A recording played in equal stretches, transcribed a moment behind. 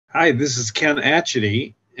Hi, this is Ken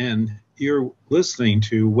Atchity, and you're listening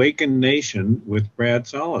to Waken Nation with Brad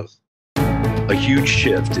Solis. A huge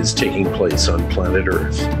shift is taking place on planet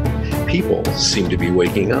Earth. People seem to be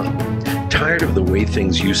waking up. Tired of the way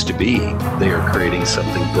things used to be, they are creating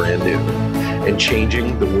something brand new and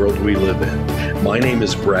changing the world we live in. My name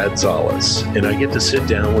is Brad Solis, and I get to sit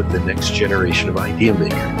down with the next generation of idea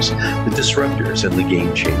makers, the disruptors, and the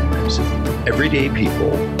game changers. Everyday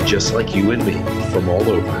people, just like you and me, from all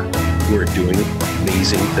over, who are doing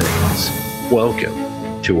amazing things.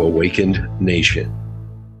 Welcome to Awakened Nation.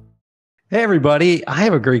 Hey, everybody. I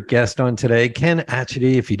have a great guest on today, Ken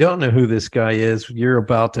Atchity. If you don't know who this guy is, you're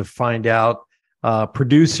about to find out.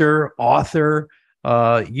 Producer, author,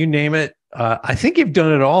 you name it. I think you've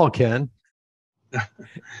done it all, Ken.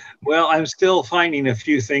 Well, I'm still finding a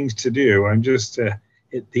few things to do. I'm just,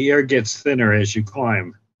 the air gets thinner as you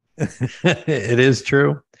climb. It is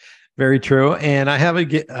true. Very true. And I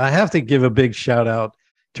have to give a big shout out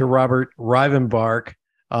to Robert Rivenbark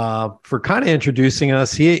for kind of introducing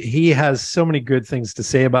us. He has so many good things to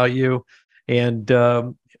say about you. And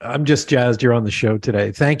I'm just jazzed you're on the show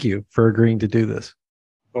today. Thank you for agreeing to do this.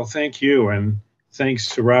 Well, thank you. And thanks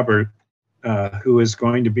to Robert, who is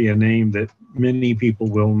going to be a name that many people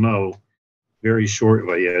will know very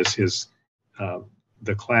shortly as his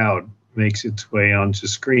The Cloud makes its way onto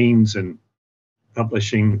screens and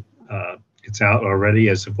publishing. It's out already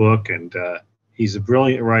as a book, and he's a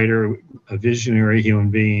brilliant writer, a visionary human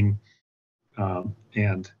being,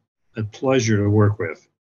 and a pleasure to work with.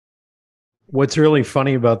 What's really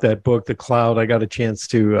funny about that book, The Cloud, I got a chance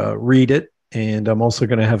to read it, and I'm also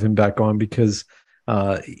going to have him back on because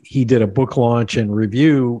he did a book launch and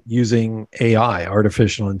review using AI,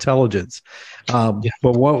 artificial intelligence. But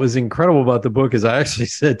what was incredible about the book is I actually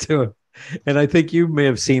said to him, and I think you may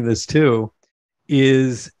have seen this too,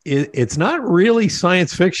 is it's not really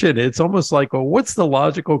science fiction. It's almost like, well, what's the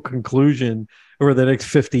logical conclusion over the next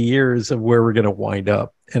 50 years of where we're going to wind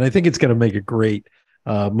up? And I think it's going to make a great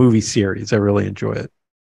movie series. I really enjoy it.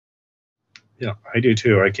 Yeah, I do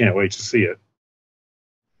too. I can't wait to see it.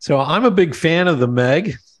 So I'm a big fan of the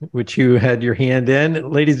Meg, which you had your hand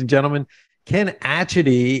in. Ladies and gentlemen, Ken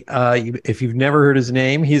Atchity, if you've never heard his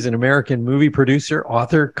name, he's an American movie producer,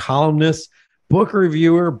 author, columnist, book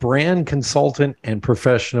reviewer, brand consultant, and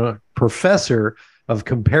professor of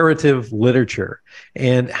comparative literature.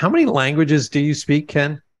 And how many languages do you speak,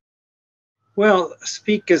 Ken? Well,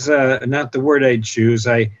 speak is not the word I'd choose.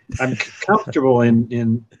 I'm comfortable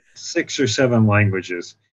in 6 or 7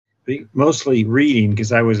 languages. Mostly reading,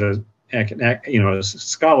 because I was a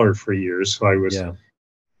scholar for years, so I was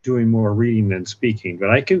doing more reading than speaking. But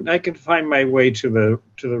I can find my way to the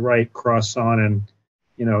right croissant and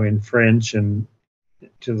in French, and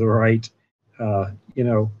to the right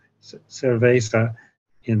cerveza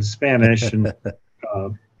in Spanish, and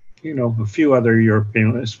a few other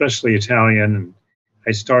European, especially Italian. And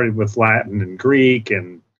I started with Latin and Greek,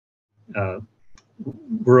 and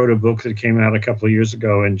wrote a book that came out a couple of years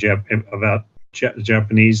ago about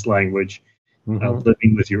Japanese language,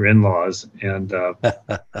 living with your in-laws. And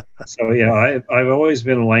so, I've always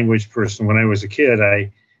been a language person. When I was a kid,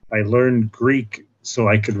 I learned Greek so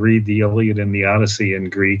I could read the Iliad and the Odyssey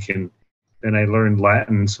in Greek. And then I learned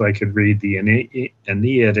Latin so I could read the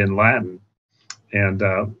Aeneid in Latin. And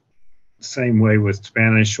same way with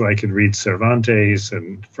Spanish, so I could read Cervantes,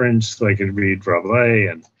 and French so I could read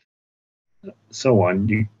Rabelais, and so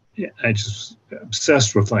on. I just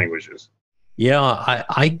obsessed with languages. Yeah,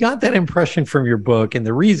 I got that impression from your book. And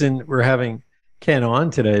the reason we're having Ken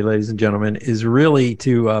on today, ladies and gentlemen, is really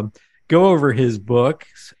to go over his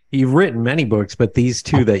books. You've written many books, but these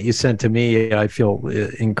two that you sent to me, I feel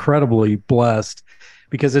incredibly blessed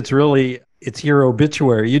because it's your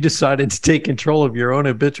obituary. You decided to take control of your own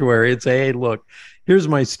obituary and say, hey, look, here's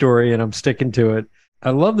my story, and I'm sticking to it. I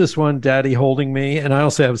love this one, Daddy Holding Me, and I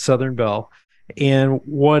also have Southern Belle. And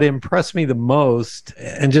what impressed me the most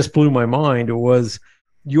and just blew my mind was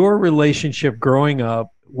your relationship growing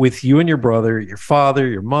up with you and your brother, your father,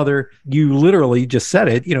 your mother. You literally just said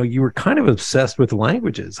it, you were kind of obsessed with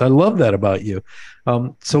languages. I love that about you.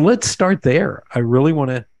 So let's start there. I really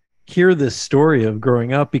want to hear this story of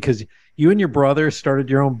growing up because you and your brother started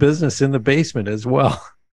your own business in the basement as well.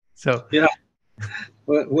 So yeah,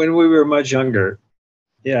 when we were much younger.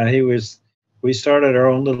 Yeah, we started our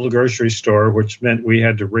own little grocery store, which meant we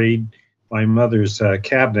had to raid my mother's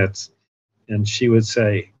cabinets. And she would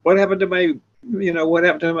say, what happened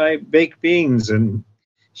to my baked beans? And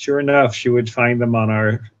sure enough, she would find them on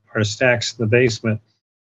our stacks in the basement.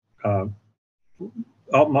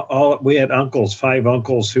 We had uncles, 5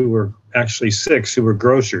 uncles who were actually 6, who were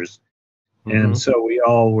grocers. And so we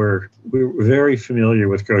were very familiar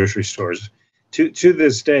with grocery stores. To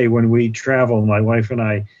this day, when we travel, my wife and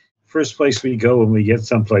I, first place we go when we get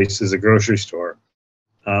someplace is a grocery store.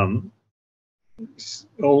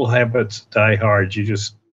 Old habits die hard. You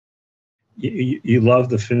love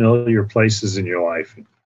the familiar places in your life.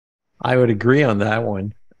 I would agree on that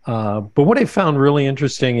one. But what I found really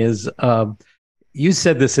interesting is you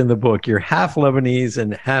said this in the book. You're half Lebanese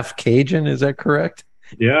and half Cajun. Is that correct?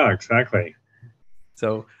 Yeah, exactly.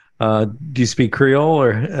 So do you speak Creole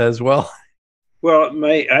or as well? Well,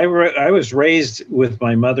 I was raised with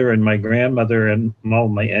my mother and my grandmother and all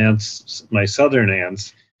my aunts, my southern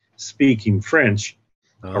aunts, speaking French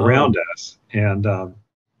around us, and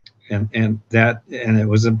it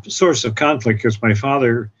was a source of conflict because my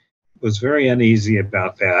father was very uneasy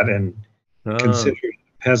about that and considered it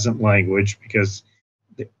peasant language because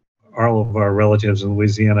all of our relatives in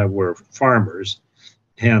Louisiana were farmers,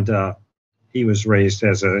 and he was raised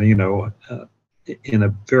as in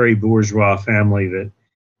a very bourgeois family that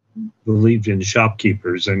believed in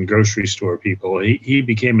shopkeepers and grocery store people. He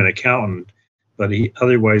became an accountant, but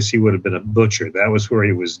otherwise he would have been a butcher. That was where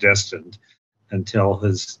he was destined until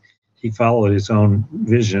he followed his own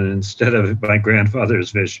vision instead of my grandfather's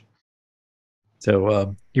vision.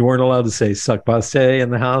 So you weren't allowed to say "suck passe" in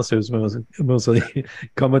the house. It was mostly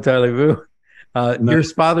 "comment allez-vous." No. Your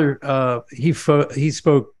father, he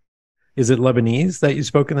spoke. Is it Lebanese that you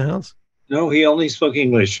spoke in the house? No, he only spoke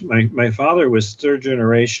English. My father was third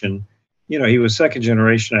generation. He was second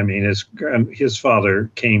generation. I mean, his father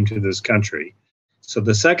came to this country. So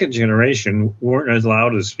the second generation weren't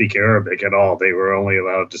allowed to speak Arabic at all. They were only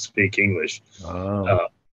allowed to speak English. Oh.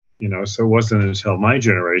 So it wasn't until my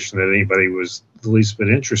generation that anybody was the least bit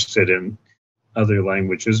interested in other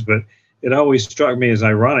languages. But it always struck me as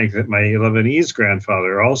ironic that my Lebanese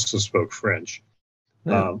grandfather also spoke French.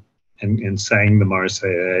 Yeah. And sang the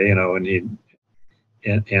Marseillaise,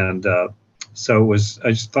 so it was. I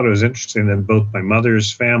just thought it was interesting that both my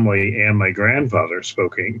mother's family and my grandfather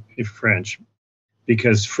spoke French,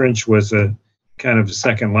 because French was a kind of a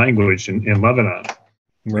second language in Lebanon,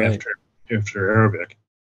 right, after Arabic.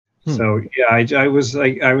 So yeah, I was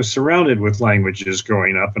surrounded with languages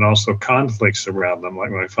growing up, and also conflicts around them. Like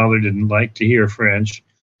my father didn't like to hear French,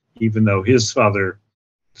 even though his father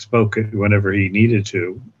spoke it whenever he needed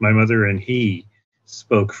to. My mother and he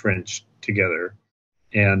spoke French together,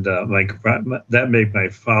 and that made my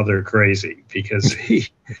father crazy because he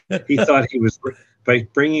thought he was, by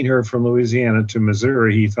bringing her from Louisiana to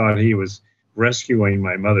Missouri, he thought he was rescuing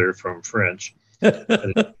my mother from French. But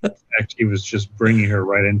in fact, he was just bringing her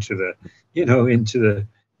right into the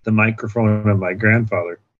microphone of my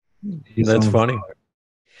grandfather. That's funny. Father.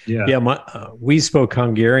 Yeah. We spoke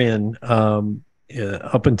Hungarian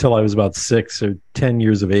up until I was about 6 or 10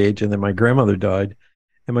 years of age, and then my grandmother died,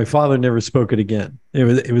 and my father never spoke it again.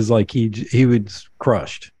 It was like he was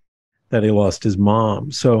crushed that he lost his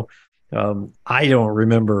mom. So I don't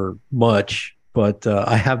remember much, but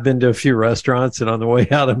I have been to a few restaurants, and on the way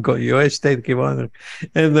out, I'm going, "You stay on,"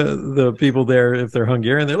 and the people there, if they're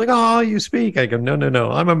Hungarian, they're like, "Oh, you speak?" I go,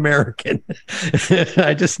 "No, I'm American.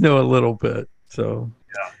 I just know a little bit." So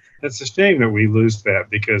yeah, it's a shame that we lose that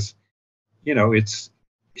because, it's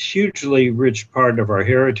a hugely rich part of our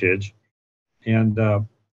heritage. And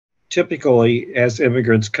typically, as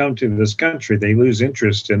immigrants come to this country, they lose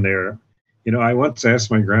interest in their, I once asked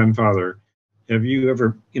my grandfather, "Have you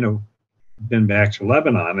ever, been back to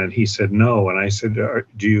Lebanon?" And he said, "No." And I said, are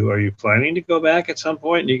you planning to go back at some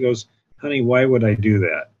point? And he goes, "Honey, why would I do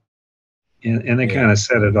that?" And it kind of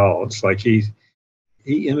said it all. It's like he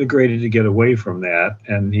immigrated to get away from that,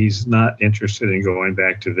 and he's not interested in going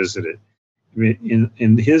back to visit it. I mean,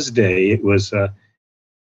 in his day, it was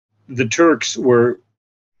the Turks were,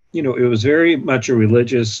 it was very much a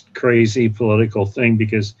religious, crazy political thing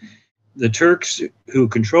because the Turks who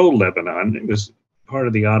controlled Lebanon, it was part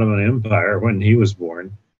of the Ottoman Empire when he was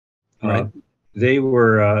born. Right. They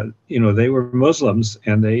were, they were Muslims,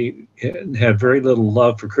 and they had very little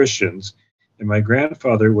love for Christians. And my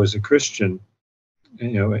grandfather was a Christian,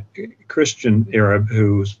 a Christian Arab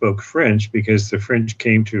who spoke French because the French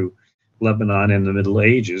came to Lebanon in the Middle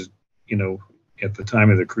Ages, at the time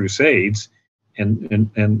of the Crusades,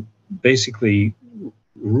 and basically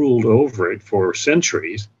ruled over it for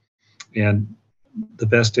centuries. And the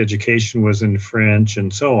best education was in French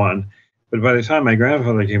and so on. But by the time my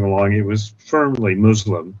grandfather came along, it was firmly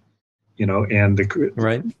Muslim, and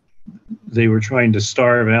they were trying to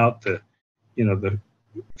starve out the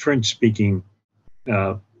French-speaking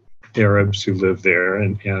Arabs who lived there,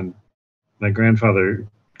 and my grandfather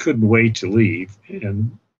couldn't wait to leave,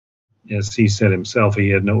 and as he said himself, he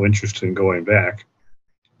had no interest in going back.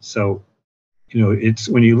 So, it's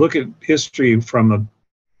when you look at history from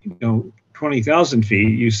 20,000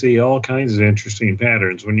 feet, you see all kinds of interesting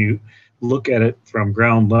patterns. When you look at it from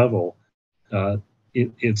ground level,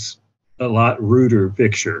 it's a lot ruder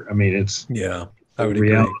picture. I mean, it's I would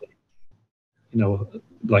reality. Agree.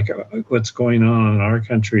 Like what's going on in our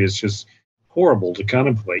country is just horrible to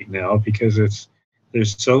contemplate now, because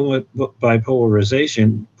there's so much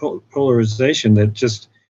bipolarization that just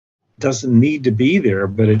doesn't need to be there,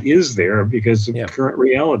 but it is there because of current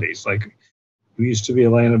realities. Like, we used to be a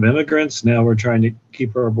land of immigrants. Now we're trying to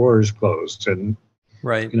keep our borders closed. And,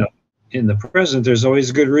 in the present, there's always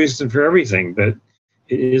a good reason for everything, but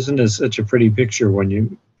it isn't such a pretty picture when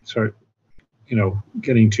you start,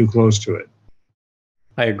 getting too close to it.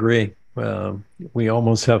 I agree. We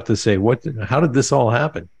almost have to say, how did this all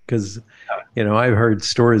happen? Because, I've heard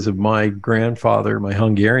stories of my grandfather, my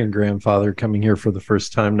Hungarian grandfather, coming here for the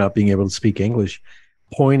first time, not being able to speak English,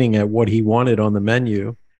 pointing at what he wanted on the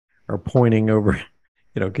menu, or pointing over,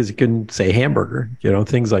 because he couldn't say hamburger,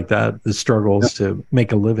 things like that, the struggles to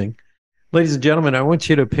make a living. Ladies and gentlemen, I want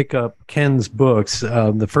you to pick up Ken's books.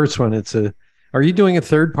 The first one, are you doing a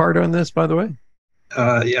third part on this, by the way?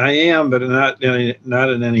 I am, but not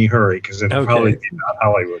in any hurry, because it'll probably be about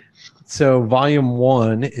Hollywood. So volume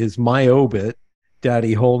 1 is My Obit,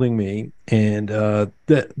 Daddy Holding Me. And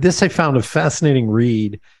this I found a fascinating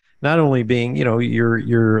read, not only being, you're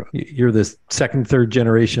the second, third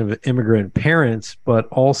generation of immigrant parents, but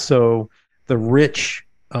also the rich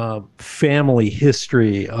family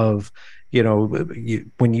history of,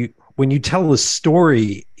 when you tell the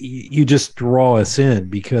story, you just draw us in,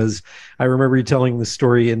 because I remember you telling the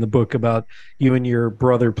story in the book about you and your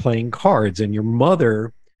brother playing cards, and your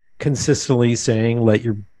mother consistently saying, let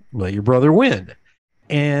your brother win.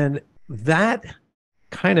 And that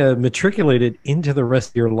kind of matriculated into the rest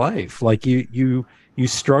of your life. Like you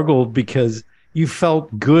struggled because you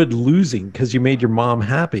felt good losing because you made your mom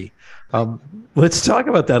happy. Let's talk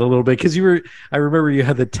about that a little bit, because I remember you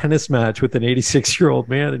had the tennis match with an 86-year-old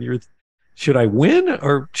man, and should I win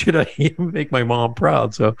or should I make my mom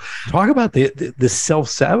proud? So talk about the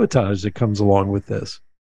self-sabotage that comes along with this.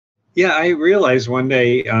 Yeah, I realized one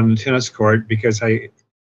day on the tennis court, because I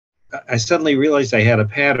suddenly realized I had a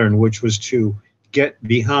pattern, which was to get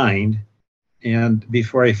behind and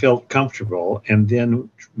before I felt comfortable, and then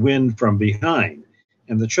win from behind.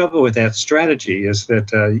 And the trouble with that strategy is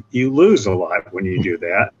that you lose a lot when you do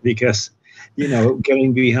that, because,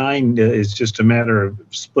 getting behind is just a matter of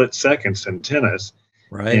split seconds in tennis.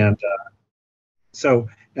 Right. And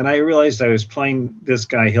I realized I was playing this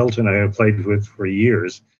guy, Hilton, I had played with for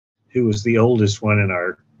years, who was the oldest one in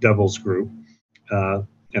our doubles group.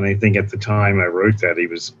 And I think at the time I wrote that he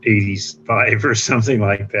was 85 or something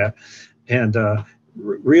like that. And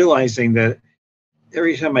realizing that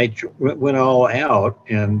every time I went all out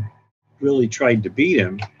and really tried to beat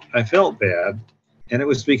him, I felt bad. And it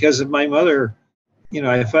was because of my mother.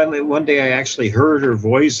 One day I actually heard her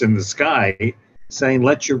voice in the sky saying,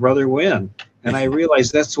 let your brother win. And I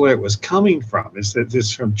realized that's where it was coming from, is that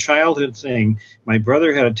this from childhood thing. My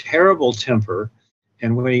brother had a terrible temper,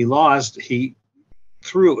 and when he lost, he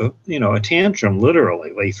threw a tantrum,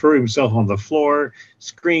 literally. He threw himself on the floor,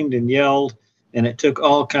 screamed and yelled, and it took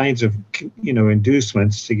all kinds of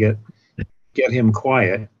inducements to get him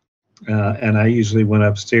quiet. And I usually went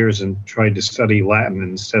upstairs and tried to study Latin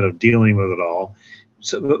instead of dealing with it all.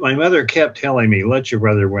 But my mother kept telling me, let your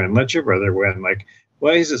brother win, let your brother win. Like,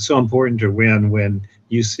 why is it so important to win when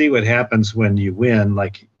you see what happens when you win?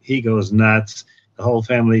 Like, he goes nuts. The whole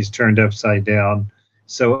family's turned upside down.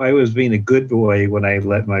 So I was being a good boy when I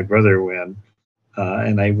let my brother win.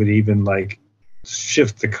 And I would even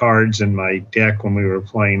shift the cards in my deck when we were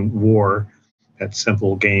playing War, that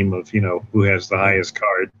simple game of, who has the highest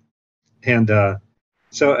card. And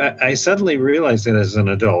so I suddenly realized that as an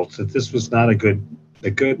adult that this was not a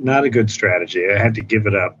good strategy. I had to give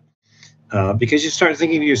it up. Because you start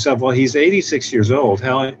thinking to yourself, well, he's 86 years old.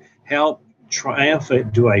 How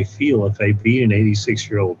triumphant do I feel if I beat an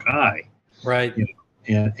 86-year-old guy? Right.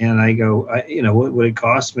 And I go, what would it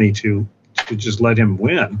cost me to just let him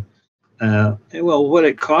win? Well, what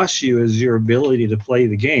it costs you is your ability to play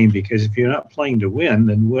the game, because if you're not playing to win,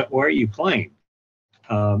 then why are you playing?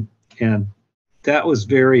 And that was a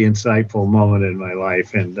very insightful moment in my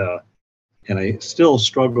life. And I still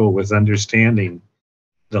struggle with understanding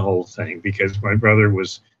the whole thing, because my brother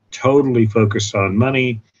was totally focused on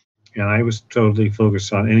money, and I was totally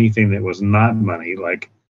focused on anything that was not money, like,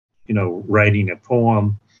 writing a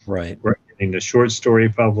poem, right, writing a short story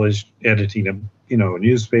published, editing a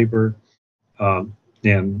newspaper,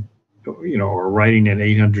 and or writing an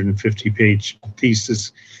 850-page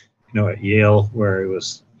thesis, at Yale, where I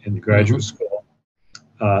was in graduate school.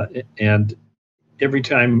 And every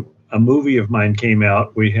time a movie of mine came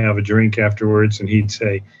out, we'd have a drink afterwards, and he'd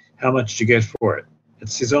say, "How much did you get for it?"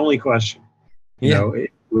 It's his only question.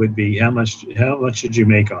 It would be, how much did you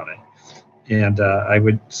make on it?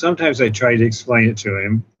 And sometimes I try to explain it to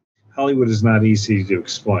him. Hollywood is not easy to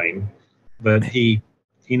explain, but he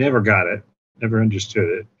never got it, never understood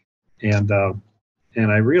it. And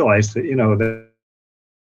I realized that,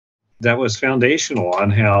 that was foundational on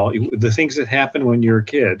how the things that happen when you're a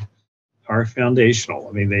kid are foundational.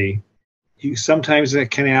 I mean, sometimes that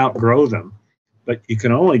can outgrow them, but you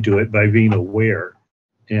can only do it by being aware.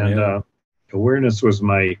 And awareness was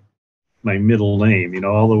my middle name.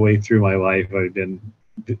 All the way through my life, I've been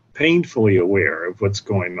painfully aware of what's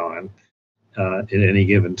going on at any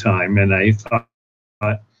given time. And I thought,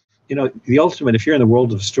 the ultimate, if you're in the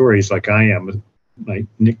world of stories like I am, my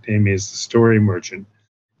nickname is the Story Merchant,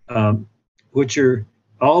 what you're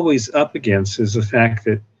always up against is the fact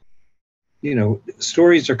that,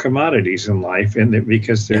 stories are commodities in life, and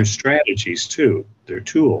because they're strategies too. They're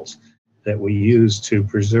tools that we use to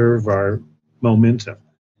preserve our momentum,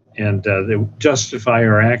 and they justify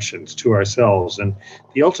our actions to ourselves. And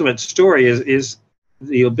the ultimate story is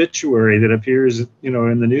the obituary that appears, in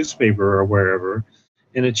the newspaper or wherever,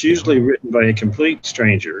 and it's usually written by a complete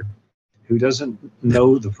stranger who doesn't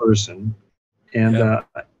know the person. And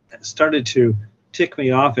it started to tick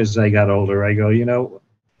me off as I got older. I go,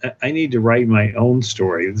 I need to write my own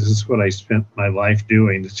story. This is what I spent my life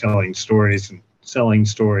doing, telling stories and selling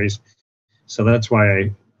stories. So that's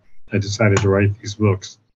why I decided to write these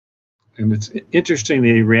books. And it's interesting,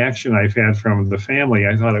 the reaction I've had from the family.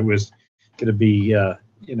 I thought it was going to be, a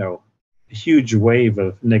huge wave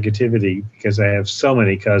of negativity because I have so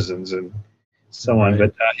many cousins and so on.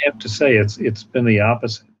 But I have to say, it's been the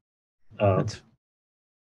opposite. That's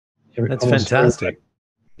fantastic.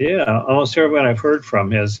 Almost everyone I've heard from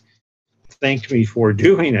has thanked me for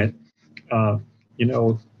doing it.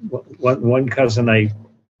 One cousin I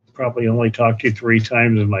probably only talked to 3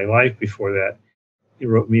 times in my life before that. He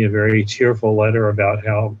wrote me a very tearful letter about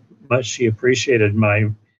how much she appreciated my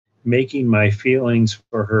making my feelings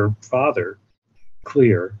for her father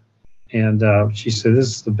clear. And she said, this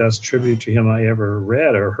is the best tribute to him I ever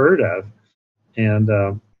read or heard of. And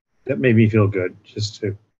that made me feel good, just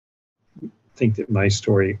to think that my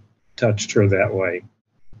story touched her that way.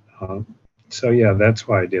 So that's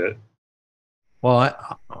why I did it.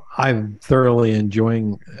 Well, I'm thoroughly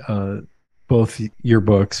enjoying both your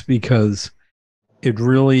books because it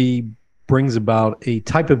really brings about a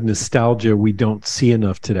type of nostalgia we don't see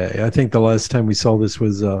enough today. I think the last time we saw this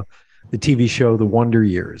was the TV show The Wonder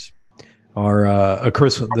Years, or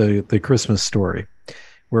the Christmas Story,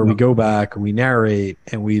 where we go back and we narrate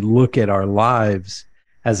and we look at our lives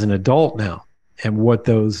as an adult now and what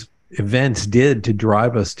those events did to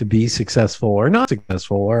drive us to be successful or not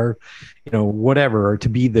successful, or whatever, or to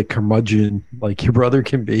be the curmudgeon like your brother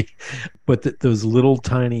can be. But those little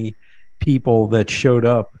tiny people that showed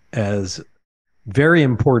up as very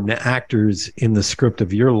important actors in the script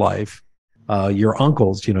of your life, your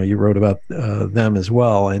uncles, you wrote about them as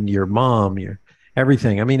well, and your mom, your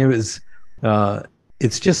everything. I mean,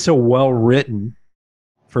 it's just so well written.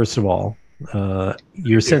 First of all,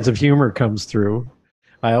 your sense of humor comes through.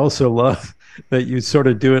 I also love that you sort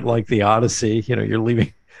of do it like the Odyssey. You're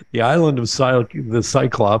leaving the island of the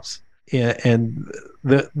Cyclops, and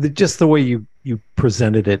just the way you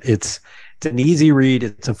presented it. It's an easy read.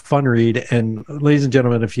 It's a fun read. And ladies and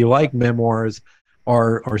gentlemen, if you like memoirs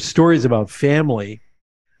or stories about family,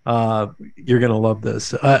 you're going to love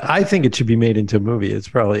this. I think it should be made into a movie.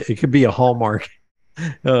 It could be a Hallmark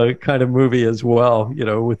kind of movie as well,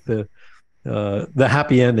 with the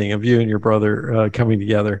happy ending of you and your brother coming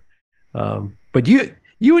together. But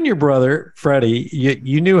you and your brother, Freddie,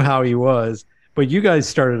 you knew how he was, but you guys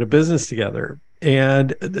started a business together.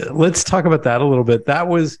 And let's talk about that a little bit. That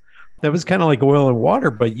was kind of like oil and water,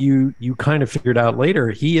 but you kind of figured out later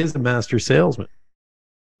he is the master salesman.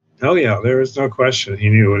 Oh yeah, there was no question. He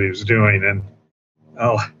knew what he was doing. And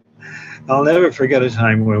I'll never forget a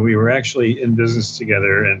time when we were actually in business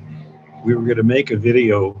together, and we were going to make a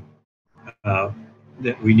video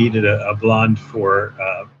that we needed a blonde for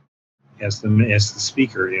as the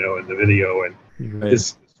speaker, in the video. And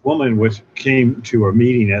this woman came to a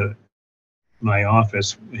meeting at my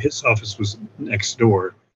office. His office was next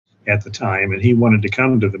door at the time, and he wanted to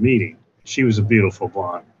come to the meeting. She was a beautiful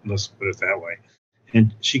blonde, let's put it that way.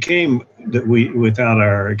 And she came without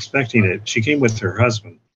our expecting it. She came with her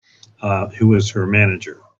husband, who was her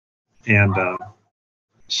manager. And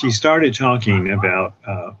she started talking about,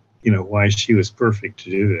 why she was perfect to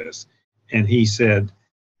do this. And he said,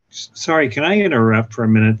 sorry, can I interrupt for a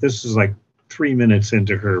minute? This is like 3 minutes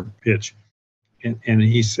into her pitch. And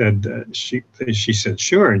he said, she said,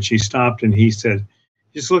 sure. And she stopped and he said,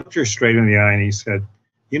 just looked her straight in the eye and he said,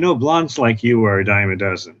 blondes like you are a dime a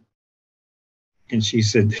dozen. And she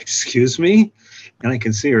said, excuse me? And I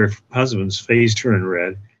could see her husband's face turn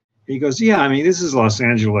red. He goes, yeah, I mean, this is Los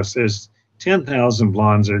Angeles. There's 10,000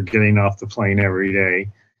 blondes are getting off the plane every day.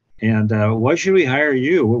 And why should we hire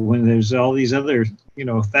you when there's all these other,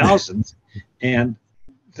 thousands? And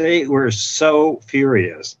they were so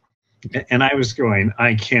furious. And I was going,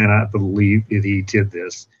 I cannot believe that he did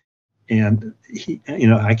this. And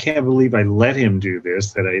I can't believe I let him do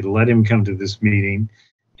this, that I let him come to this meeting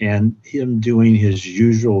and him doing his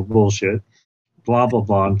usual bullshit, blah, blah,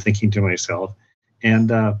 blah. I'm thinking to myself.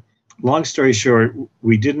 And long story short,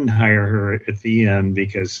 we didn't hire her at the end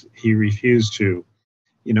because he refused to.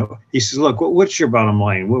 He says, look, what's your bottom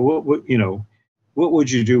line? What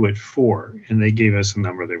would you do it for? And they gave us a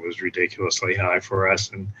number that was ridiculously high for us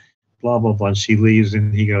and blah, blah, blah. And she leaves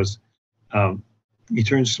and he goes, he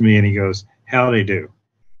turns to me and he goes, how'd I do?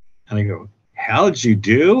 And I go, how'd you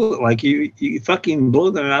do? Like you fucking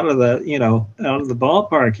blew them out of the, out of the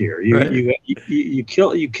ballpark here. You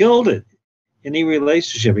killed it. Any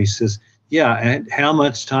relationship. He says, yeah. And how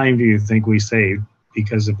much time do you think we saved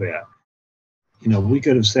because of that? We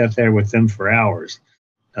could have sat there with them for hours.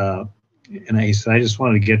 And I said, I just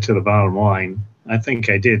wanted to get to the bottom line. I think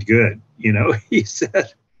I did good, he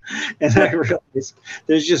said. And I realized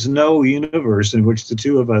there's just no universe in which the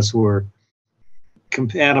two of us were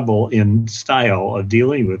compatible in style of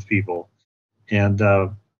dealing with people. And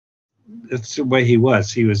that's the way he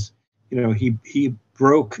was. He was, he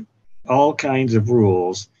broke all kinds of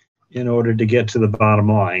rules in order to get to the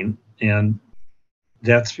bottom line. And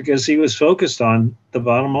that's because he was focused on the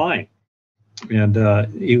bottom line. And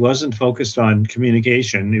he wasn't focused on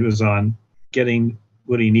communication. He was on getting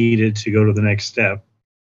what he needed to go to the next step.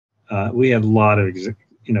 We had a lot of,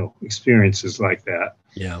 experiences like that.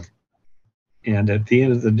 Yeah. And at the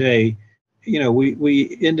end of the day,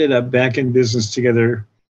 we ended up back in business together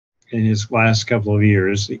in his last couple of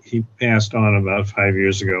years. He passed on about 5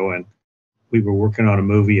 years ago, and we were working on a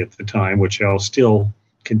movie at the time, which I'll still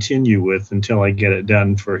continue with until I get it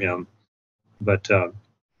done for him. But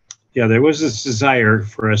there was this desire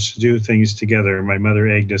for us to do things together. My mother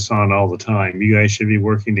egged us on all the time. You guys should be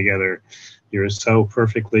working together. You're so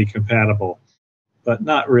perfectly compatible, but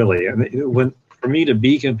not really. I mean, for me to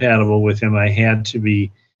be compatible with him, I had to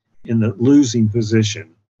be in the losing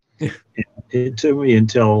position. It took me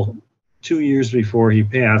until 2 years before he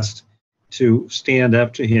passed to stand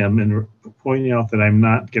up to him and point out that I'm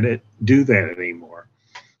not going to do that anymore.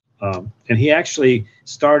 And he actually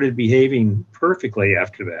started behaving perfectly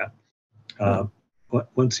after that.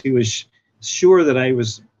 Once he was sure that I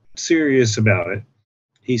was serious about it,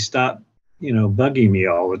 he stopped, bugging me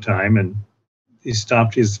all the time, and he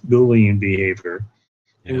stopped his bullying behavior.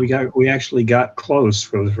 And we actually got close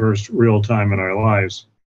for the first real time in our lives.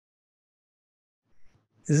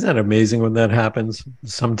 Isn't that amazing when that happens?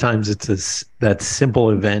 Sometimes it's that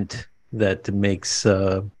simple event that makes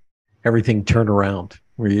everything turn around,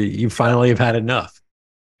 where you finally have had enough.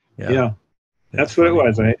 Yeah. That's what it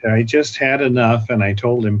was. I just had enough, and I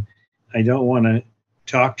told him, I don't want to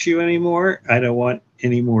talk to you anymore. I don't want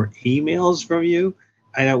any more emails from you.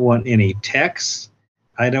 I don't want any texts.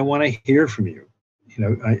 I don't want to hear from you.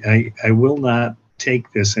 I will not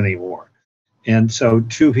take this anymore. And so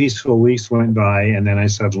 2 peaceful weeks went by, and then I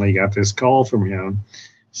suddenly got this call from him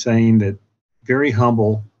saying that, very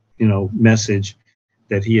humble, message,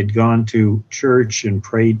 that he had gone to church and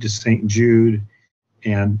prayed to St. Jude,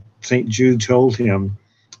 and St. Jude told him,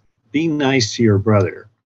 be nice to your brother.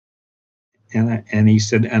 And he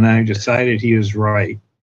said, and I decided he was right.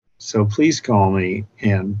 So please call me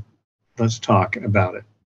and let's talk about it.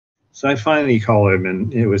 So I finally called him,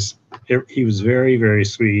 and he was very, very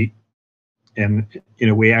sweet. And,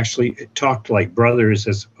 we actually talked like brothers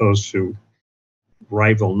as opposed to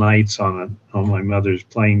rival knights on my mother's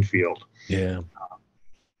playing field. Yeah.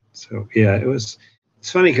 It's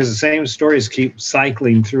funny because the same stories keep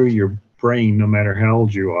cycling through your brain no matter how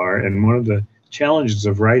old you are. And one of the challenges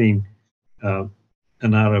of writing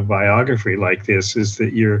an autobiography like this is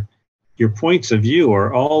that your points of view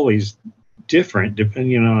are always different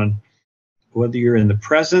depending on whether you're in the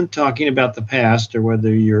present talking about the past or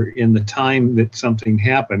whether you're in the time that something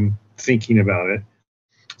happened thinking about it.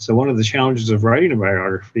 So one of the challenges of writing a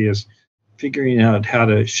biography is figuring out how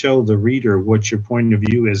to show the reader what your point of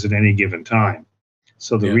view is at any given time.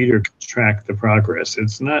 so the reader can track the progress.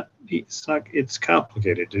 It's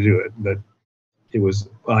complicated to do it, but it was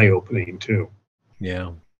eye-opening too.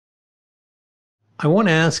 Yeah. I want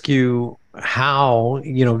to ask you how,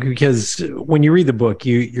 because when you read the book,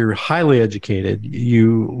 you're highly educated,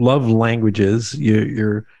 you love languages,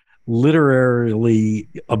 you're literarily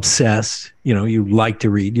obsessed, you like to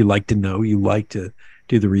read, you like to know, you like to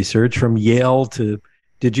do the research. From Yale to,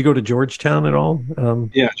 did you go to Georgetown at all?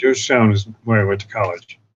 Yeah, Georgetown is where I went to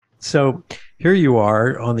college. So here you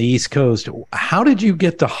are on the East Coast. How did you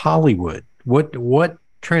get to Hollywood? What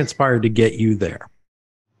transpired to get you there?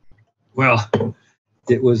 Well,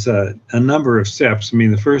 it was a number of steps. I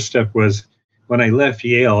mean, the first step was when I left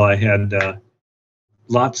Yale, I had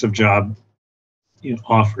lots of job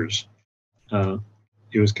offers.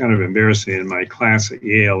 It was kind of embarrassing. In my class at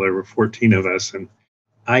Yale, there were 14 of us, and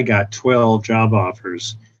I got 12 job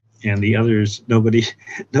offers, and the others, nobody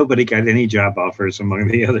got any job offers among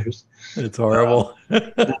the others. It's horrible.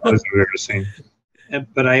 That was embarrassing.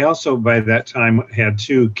 But I also, by that time, had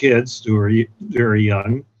 2 kids who were very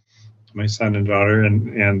young, my son and daughter,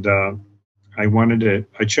 and I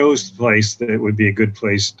chose the place that would be a good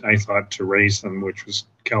place, I thought, to raise them, which was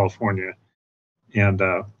California. And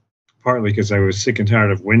partly because I was sick and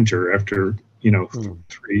tired of winter after, 3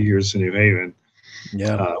 years in New Haven.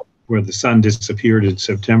 Yeah. Where the sun disappeared in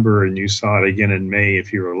September and you saw it again in May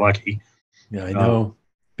if you were lucky. Yeah, I know.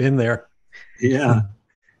 Been there. Yeah.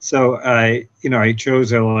 So I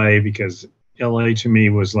chose LA because LA to me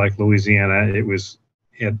was like Louisiana. It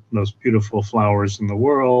had most beautiful flowers in the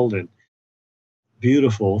world and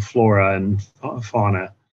beautiful flora and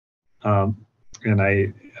fauna. And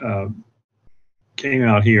I came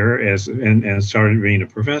out here and started being a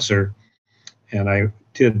professor. And I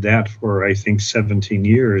did that for, I think, 17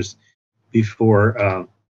 years before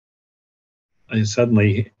I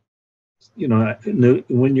suddenly,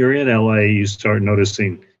 when you're in LA, you start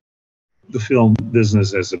noticing the film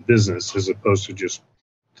business as a business as opposed to just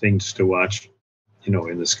things to watch,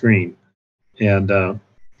 in the screen. And at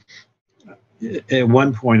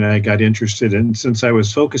one point I got interested in, since I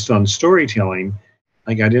was focused on storytelling,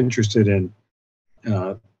 I got interested in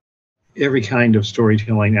every kind of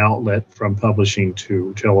storytelling outlet from publishing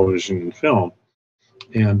to television and film.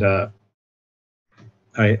 And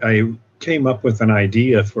I came up with an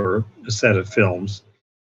idea for a set of films.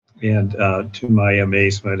 And to my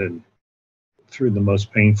amazement and through the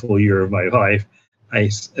most painful year of my life,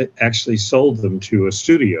 I actually sold them to a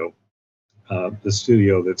studio, the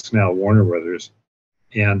studio that's now Warner Brothers,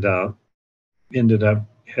 and ended up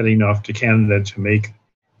heading off to Canada to make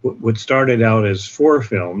what started out as 4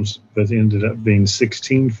 films, but ended up being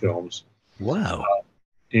 16 films. Wow.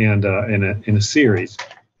 And in a series,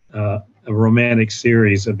 a romantic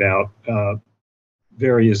series about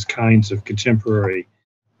various kinds of contemporary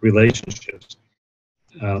relationships.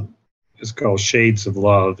 It's called Shades of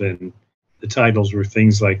Love, and the titles were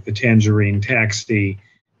things like The Tangerine Taxi,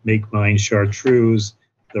 Make Mine Chartreuse,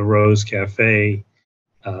 The Rose Cafe,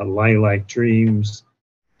 Lilac Dreams,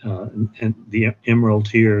 and The Emerald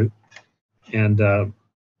Tear. And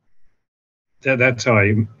that's how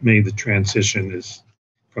I made the transition. Is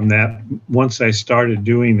from that, once I started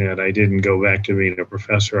doing that, I didn't go back to being a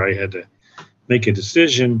professor. I had to make a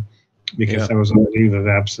decision because I was on leave of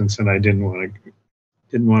absence, and I didn't want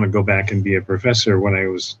to go back and be a professor when I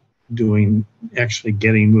was actually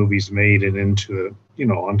getting movies made and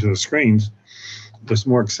onto the screens. It was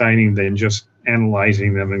more exciting than just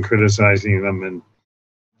analyzing them and criticizing them and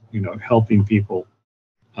helping people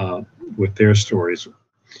with their stories.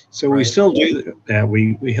 So we still do that.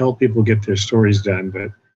 We help people get their stories done,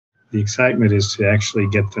 but the excitement is to actually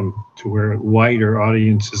get them to where wider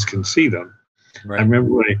audiences can see them. Right. I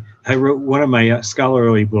remember when I wrote one of my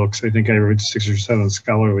scholarly books. I think I wrote 6 or 7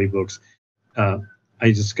 scholarly books.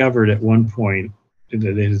 I discovered at one point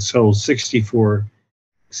that it had sold 64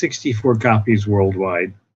 copies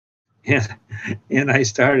worldwide. And I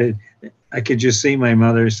could just see my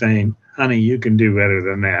mother saying, "Honey, you can do better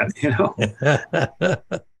than that."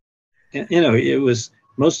 It was,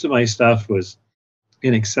 most of my stuff was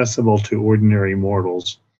inaccessible to ordinary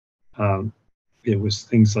mortals. It was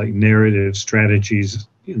things like narrative strategies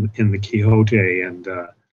in the Quixote, and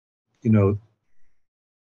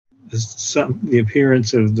the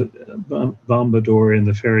appearance of the Bombador and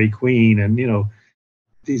the Fairy Queen, and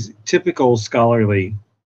these typical scholarly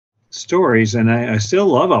stories. And I still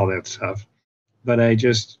love all that stuff, but I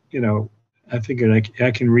just I figured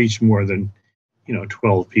I can reach more than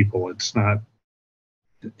 12 people. It's not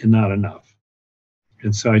enough.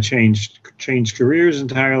 And so I changed careers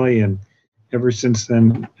entirely, and ever since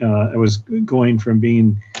then I was going from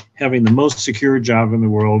having the most secure job in the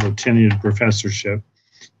world, a tenured professorship,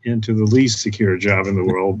 into the least secure job in the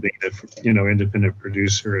world, being a independent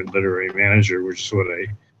producer and literary manager, which is what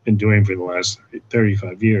I've been doing for the last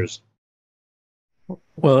 35 years.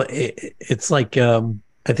 Well, it's like I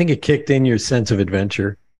think it kicked in your sense of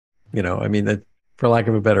adventure. I mean, that, for lack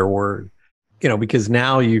of a better word, because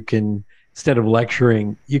now you can, instead of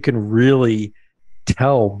lecturing, you can really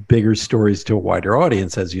tell bigger stories to a wider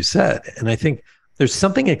audience, as you said. And I think there's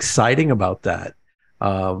something exciting about that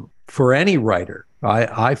for any writer,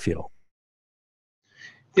 I feel.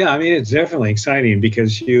 Yeah, I mean, it's definitely exciting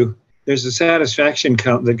because there's a satisfaction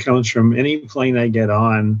that comes from any plane I get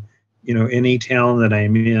on, any town that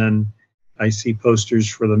I'm in. I see posters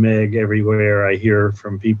for the Meg everywhere. I hear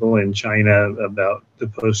from people in China about the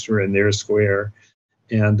poster in their square.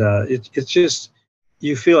 And it's just,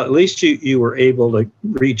 you feel at least you were able to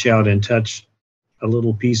reach out and touch a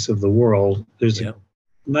little piece of the world. There's a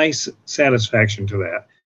nice satisfaction to that.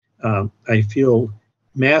 I feel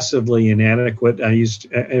massively inadequate.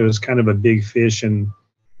 It was kind of a big fish in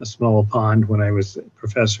a small pond when I was a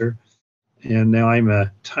professor. And now I'm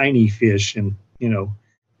a tiny fish in,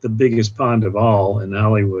 the biggest pond of all in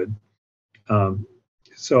Hollywood.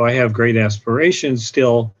 So I have great aspirations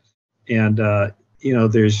still. And,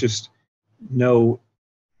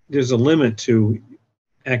 there's a limit to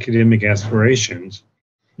academic aspirations.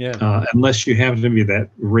 Yeah. Unless you happen to be that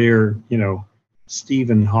rare,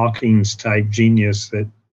 Stephen Hawking's type genius that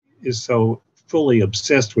is so fully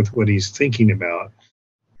obsessed with what he's thinking about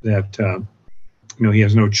that, he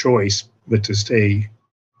has no choice but to stay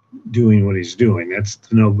doing what he's doing. That's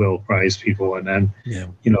the Nobel Prize people. And I'm,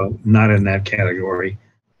 not in that category.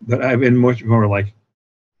 But I've been much more like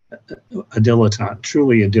a dilettante,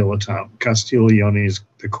 truly a dilettante. Castiglione's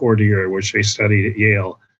The Courtier, which I studied at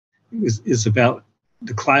Yale, is about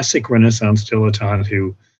the classic Renaissance dilettante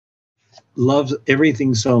who loves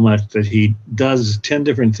everything so much that he does 10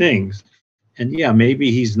 different things. And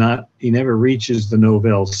maybe he never reaches the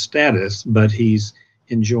Nobel status, but he's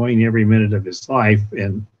enjoying every minute of his life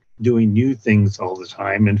and doing new things all the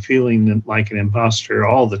time and feeling like an imposter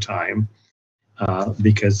all the time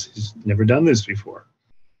because he's never done this before.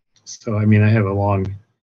 So, I mean, I have a long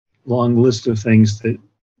list of things that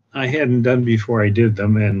I hadn't done before I did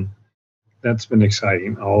them, and that's been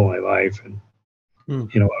exciting all my life. And,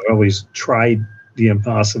 I've always tried the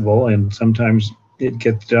impossible, and sometimes it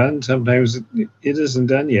gets done, sometimes it isn't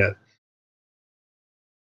done yet.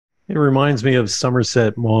 It reminds me of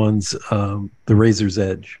Somerset Maugham's The Razor's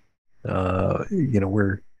Edge,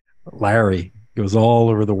 where Larry goes all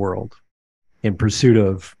over the world in pursuit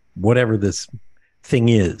of whatever this thing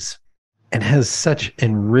is and has such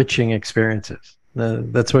enriching experiences.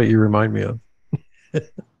 That's what you remind me of.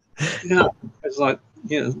 Yeah, there's a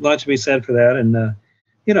lot to be said for that. And,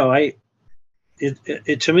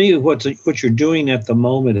 to me, what you're doing at the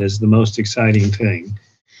moment is the most exciting thing.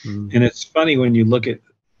 And it's funny when you look at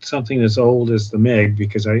something as old as the Meg,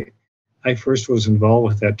 because I first was involved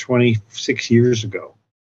with that 26 years ago.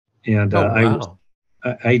 And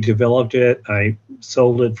I developed it. I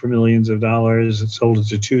sold it for millions of dollars. Sold it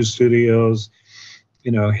to 2 studios.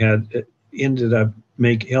 Ended up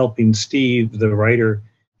helping Steve, the writer,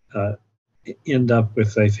 end up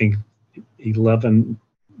with, I think, 11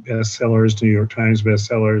 bestsellers, New York Times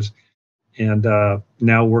bestsellers, and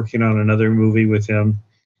now working on another movie with him.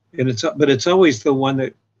 And it's always the one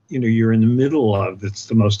that you're in the middle of that's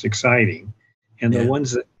the most exciting, and the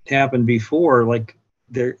ones that happened before, like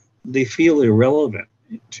they feel irrelevant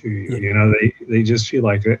to you. They just feel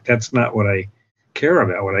like that's not what I care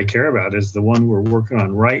about. What I care about is the one we're working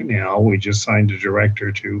on right now. We just signed a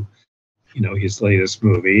director to his latest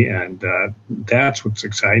movie, and that's what's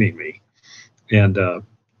exciting me. And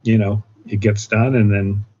it gets done, and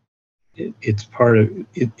then it's part of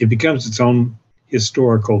it. It becomes its own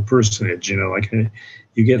historical personage.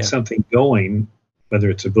 You get something going, whether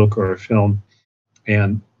it's a book or a film,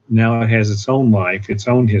 and now it has its own life, its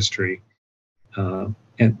own history.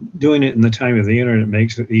 And doing it in the time of the internet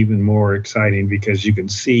makes it even more exciting because you can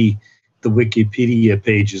see the Wikipedia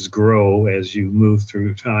pages grow as you move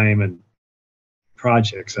through time and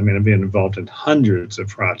projects. I mean, I've been involved in hundreds of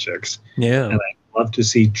projects. Yeah. And I love to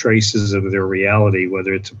see traces of their reality,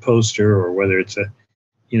 whether it's a poster or whether it's a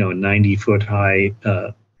 90-foot high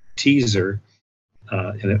teaser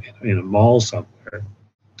in a mall somewhere.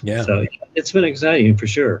 Yeah. So it's been exciting for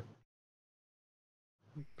sure.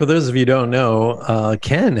 For those of you who don't know,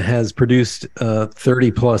 Ken has produced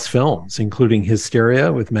 30 plus films, including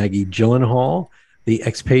Hysteria with Maggie Gyllenhaal, The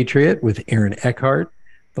Expatriate with Aaron Eckhart,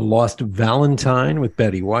 The Lost Valentine with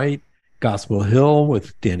Betty White, Gospel Hill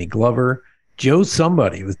with Danny Glover, Joe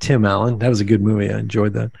Somebody with Tim Allen. That was a good movie. I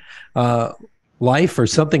enjoyed that. Life or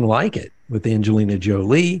Something Like It with Angelina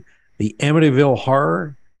Jolie. The Amityville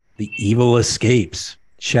Horror. The Evil Escapes.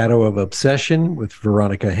 Shadow of Obsession with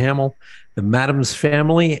Veronica Hamill. The Madam's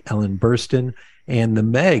Family, Ellen Burstyn. And The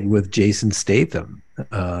Meg with Jason Statham.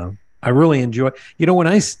 I really enjoy. When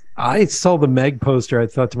I saw the Meg poster, I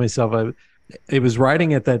thought to myself, it was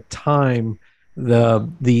writing at that time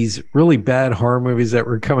these really bad horror movies that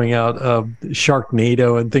were coming out,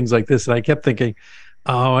 Sharknado and things like this, and I kept thinking,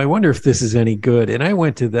 oh, I wonder if this is any good. And I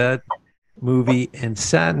went to that movie and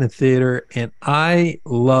sat in the theater, and I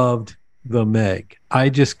loved The Meg. I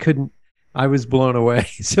just couldn't. I was blown away.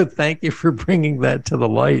 So thank you for bringing that to the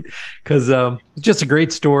light, because it's just a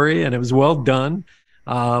great story, and it was well done.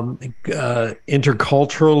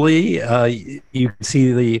 Interculturally, you can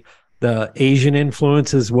see the Asian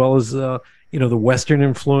influence as well as the Western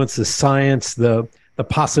influence, the science, the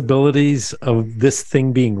possibilities of this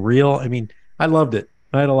thing being real. I mean, I loved it.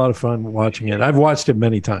 I had a lot of fun watching it. I've watched it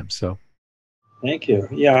many times. So, thank you.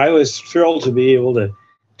 Yeah, I was thrilled to be able to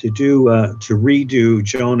redo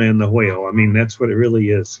Jonah and the Whale. I mean, that's what it really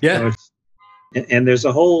is. Yeah. And there's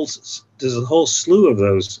a whole slew of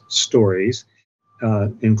those stories.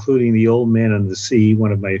 Including The Old Man and the Sea,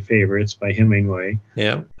 one of my favorites by Hemingway.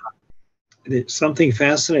 Yeah. It's something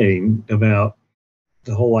fascinating about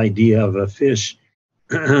the whole idea of a fish,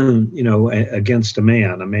 against a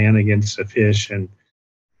man against a fish. And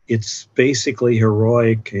it's basically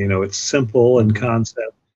heroic, it's simple in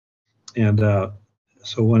concept. And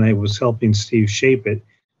so when I was helping Steve shape it,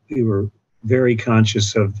 we were very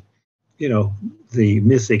conscious of, the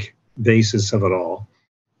mythic basis of it all.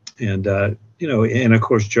 And, and of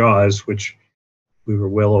course Jaws, which we were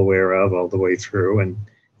well aware of all the way through. And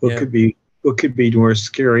what could be more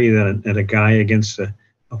scary than a guy against a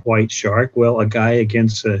white shark? Well, a guy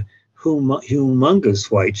against a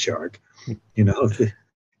humongous white shark,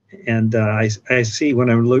 And I see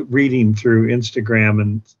when I'm reading through Instagram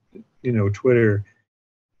and Twitter,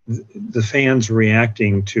 the fans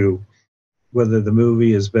reacting to whether the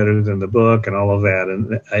movie is better than the book and all of that.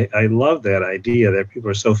 And I love that idea that people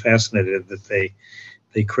are so fascinated that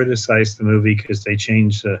they criticize the movie because they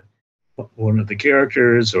changed one of the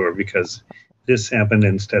characters, or because this happened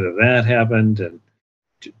instead of that happened. And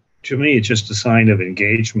to me, it's just a sign of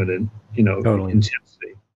engagement and, totally.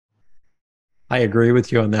 intensity. I agree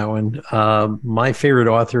with you on that one. My favorite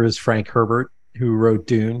author is Frank Herbert, who wrote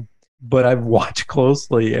Dune, but I've watched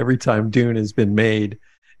closely every time Dune has been made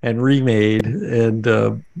and remade,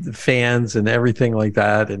 and fans and everything like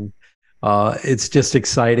that. And it's just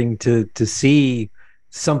exciting to see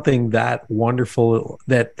something that wonderful,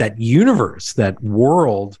 that universe, that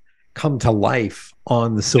world come to life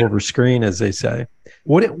on the silver screen, as they say.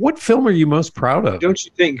 What film are you most proud of? Don't you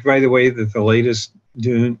think, by the way, that the latest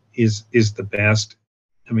Dune is the best?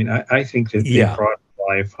 I mean, I think that they brought it to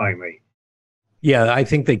life finally. Yeah, I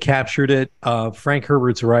think they captured it. Frank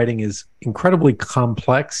Herbert's writing is incredibly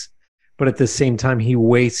complex, but at the same time, he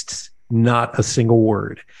wastes not a single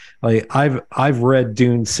word. Like I've read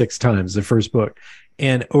Dune 6 times, the first book,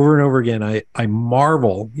 and over again, I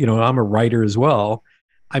marvel. I'm a writer as well.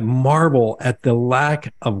 I marvel at the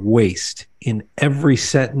lack of waste in every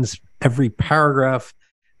sentence, every paragraph.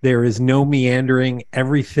 There is no meandering.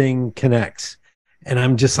 Everything connects. And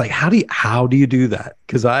I'm just like, how do you do that?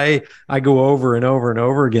 Because I go over and over and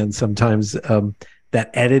over again sometimes,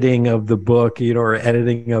 that editing of the book, or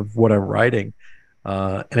editing of what I'm writing,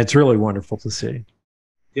 and it's really wonderful to see.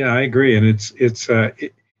 Yeah, I agree, and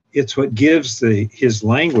it's what gives his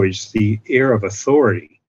language the air of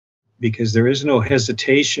authority, because there is no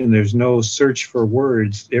hesitation, there's no search for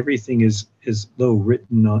words. Everything is though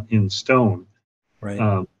written in stone.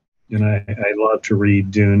 Right. And I love to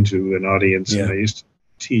read Dune to an audience. Yeah. And I used to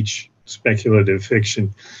teach speculative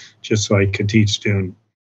fiction just so I could teach Dune.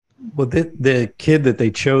 Well, the kid that they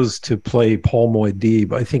chose to play Paul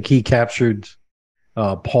Muad'Dib, I think he captured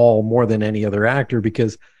Paul more than any other actor,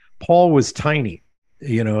 because Paul was tiny.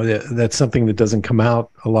 That's something that doesn't come out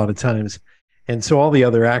a lot of times. And so all the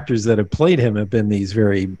other actors that have played him have been these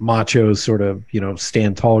very macho sort of,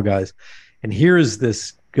 stand tall guys. And here's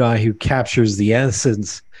this guy who captures the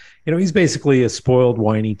essence. He's basically a spoiled,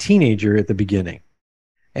 whiny teenager at the beginning.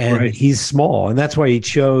 And right. He's small. And that's why he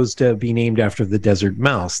chose to be named after the desert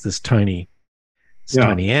mouse, this tiny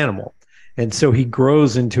animal. And so he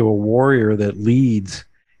grows into a warrior that leads,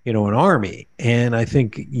 an army. And I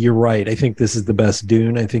think you're right. I think this is the best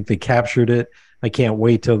Dune. I think they captured it. I can't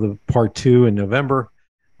wait till the part 2 in November.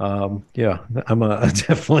 I'm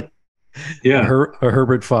definitely a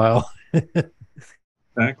Herbert file.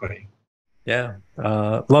 Exactly. Yeah.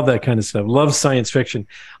 Love that kind of stuff. Love science fiction.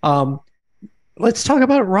 Let's talk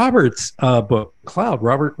about Robert's book, Cloud,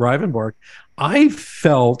 Robert Rivenbark. I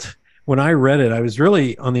felt when I read it, I was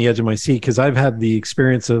really on the edge of my seat because I've had the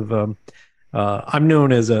experience of, I'm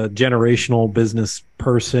known as a generational business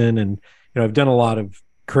person, and I've done a lot of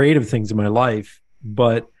creative things in my life,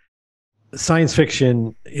 but science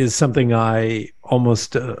fiction is something I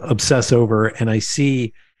almost obsess over, and I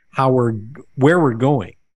see where we're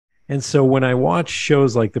going. And so when I watch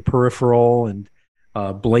shows like The Peripheral and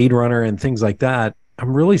Blade Runner and things like that,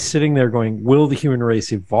 I'm really sitting there going, will the human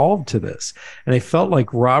race evolve to this? And I felt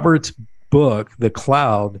like Robert's book, The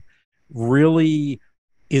Cloud, really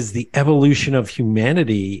is the evolution of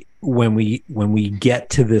humanity when we get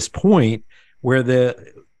to this point where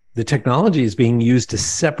the technology is being used to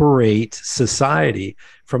separate society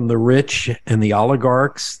from the rich and the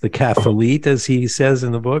oligarchs, the Catholic, as he says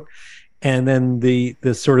in the book, and then the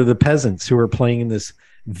sort of the peasants who are playing in this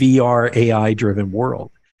VR AI driven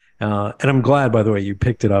world. And I'm glad, by the way, you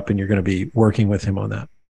picked it up and you're going to be working with him on that.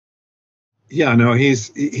 Yeah, no,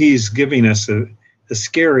 he's giving us a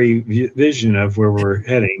scary vision of where we're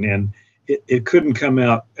heading, and it couldn't come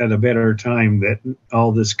out at a better time that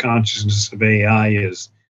all this consciousness of AI is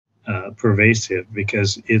pervasive,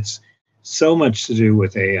 because it's so much to do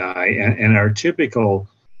with AI and our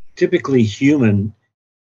typically human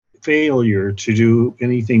failure to do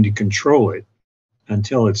anything to control it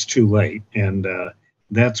until it's too late. And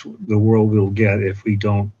that's the world we'll get if we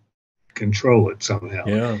don't control it somehow.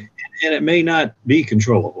 Yeah. And it may not be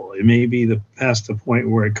controllable. It may be past the point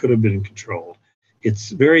where it could have been controlled. It's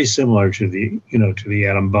very similar to the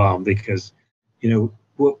atom bomb, because,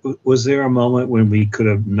 was there a moment when we could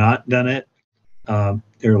have not done it?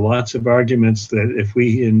 There are lots of arguments that if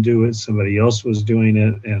we didn't do it, somebody else was doing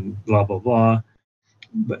it, and blah, blah, blah.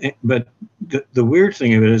 But the weird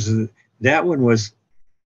thing of it is that one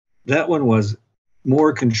was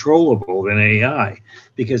more controllable than AI,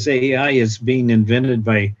 because AI is being invented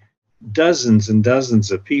by dozens and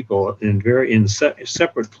dozens of people in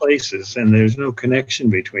separate places, and there's no connection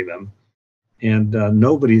between them, and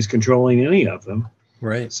nobody's controlling any of them.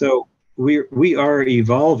 Right. So we are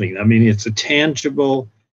evolving. I mean, it's a tangible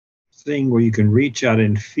thing where you can reach out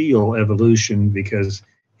and feel evolution, because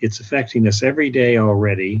it's affecting us every day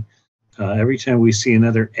already. Every time we see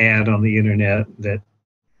another ad on the internet, that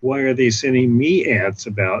why are they sending me ads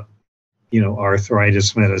about,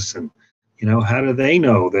 arthritis medicine? How do they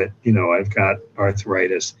know that, I've got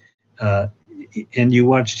arthritis? And you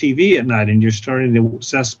watch TV at night and you're starting to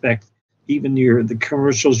suspect even the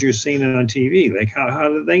commercials you're seeing on TV. Like, how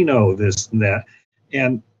do they know this and that?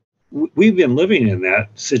 And we've been living in that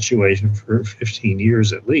situation for 15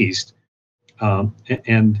 years at least.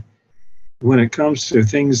 And when it comes to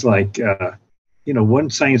things like, one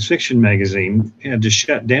science fiction magazine had to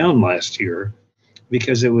shut down last year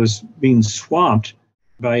because it was being swamped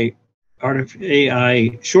by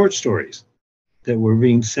AI short stories that were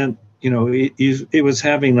being sent. It was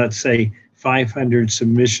having, let's say, 500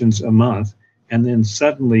 submissions a month, and then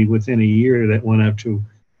suddenly within a year that went up to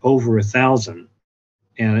over 1,000,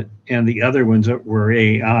 and the other ones were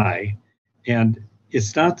AI. And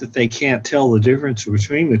it's not that they can't tell the difference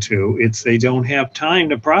between the two, it's they don't have time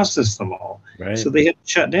to process them all. Right. So they had to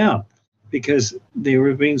shut down because they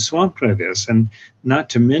were being swamped by this. And not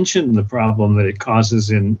to mention the problem that it causes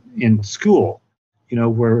in school,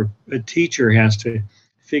 where a teacher has to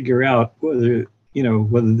figure out whether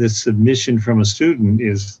this submission from a student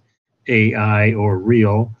is AI or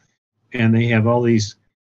real. And they have all these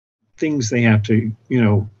things they have to,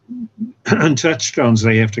 touchstones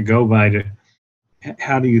they have to go by to,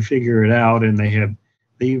 how do you figure it out? And they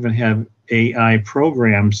even have AI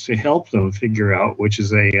programs to help them figure out which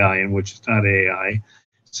is AI and which is not AI.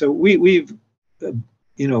 So we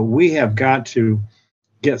have got to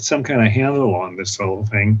get some kind of handle on this whole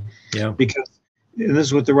thing. Yeah. Because, and this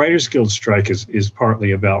is what the Writers Guild strike is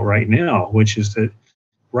partly about right now, which is that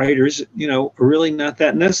writers, are really not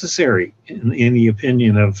that necessary in the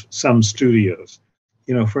opinion of some studios.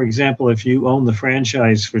 For example, if you own the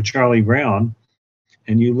franchise for Charlie Brown,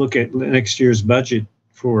 and you look at next year's budget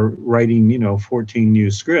for writing, 14 new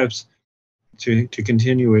scripts to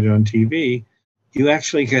continue it on TV, you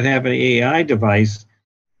actually could have an AI device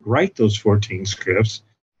write those 14 scripts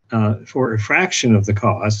for a fraction of the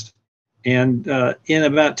cost, and in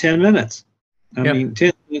about 10 minutes. I mean,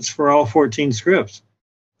 10 minutes for all 14 scripts.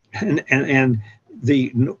 And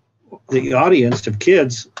the audience of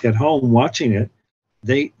kids at home watching it,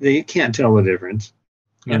 they can't tell the difference.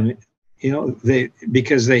 Yeah.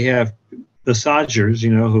 Because they have massagers,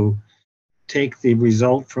 who take the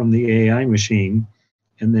result from the AI machine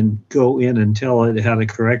and then go in and tell it how to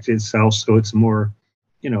correct itself so it's more,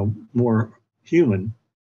 more human.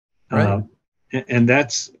 Right. And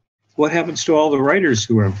that's what happens to all the writers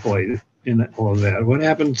who are employed in all of that. What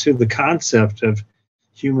happened to the concept of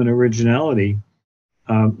human originality?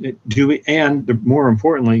 More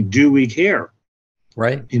importantly, do we care?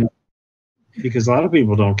 Right. Because a lot of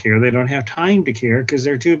people don't care. They don't have time to care because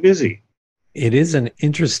they're too busy. It is an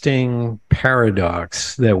interesting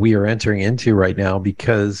paradox that we are entering into right now,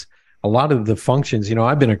 because a lot of the functions,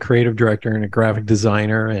 I've been a creative director and a graphic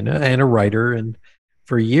designer and a writer and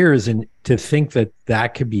for years, and to think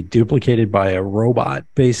that could be duplicated by a robot,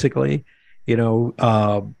 basically, kind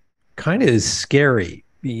of is scary.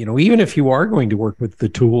 Even if you are going to work with the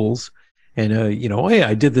tools and, hey,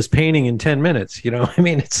 I did this painting in 10 minutes,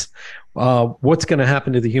 it's what's going to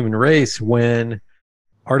happen to the human race when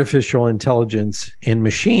artificial intelligence and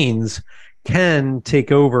machines can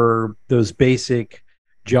take over those basic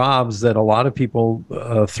jobs that a lot of people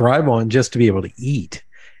thrive on just to be able to eat.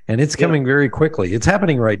 And it's coming very quickly. It's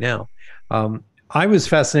happening right now. I was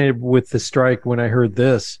fascinated with the strike when I heard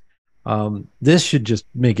this. This should just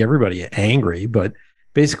make everybody angry, but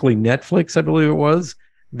basically Netflix, I believe it was,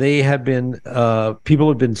 they have been, people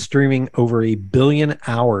have been streaming over 1 billion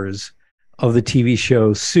hours of the TV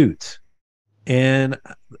show Suits. And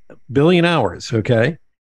 1 billion hours, okay?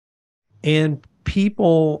 And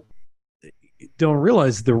people don't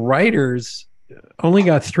realize the writers only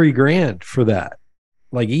got $3,000 for that,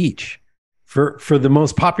 like each, for the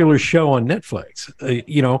most popular show on Netflix,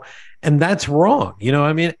 and that's wrong.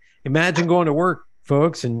 Imagine going to work,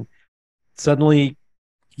 folks, and suddenly,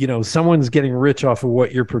 someone's getting rich off of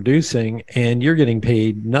what you're producing and you're getting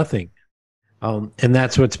paid nothing. And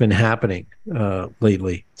that's what's been happening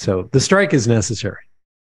lately. So the strike is necessary.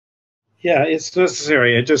 Yeah, it's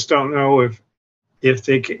necessary. I just don't know if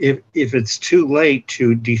it's too late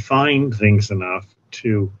to define things enough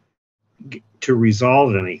to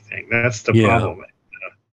resolve anything. That's the problem.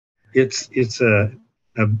 It's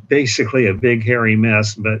basically a big hairy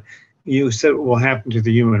mess. But you said what will happen to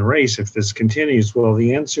the human race if this continues? Well,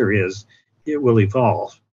 the answer is it will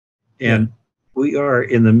evolve, and we are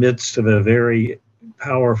in the midst of a very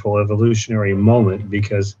powerful evolutionary moment,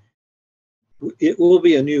 because it will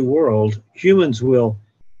be a new world. Humans will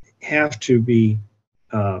have to be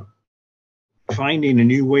finding a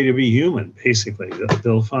new way to be human, basically.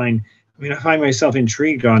 They'll find, I find myself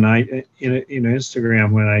intrigued in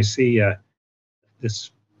Instagram when I see this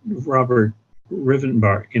Robert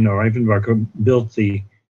Rivenbark, Rivenbark built a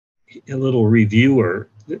little reviewer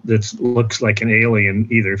that looks like an alien,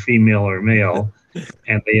 either female or male,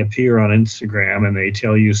 and they appear on Instagram and they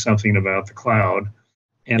tell you something about the cloud.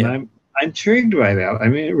 And I'm intrigued by that.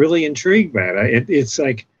 Really intrigued by it. It's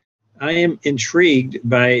like I am intrigued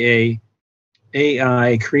by a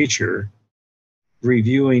AI creature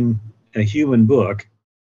reviewing a human book,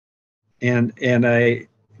 and I,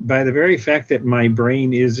 by the very fact that my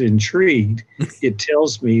brain is intrigued, it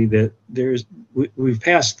tells me that we've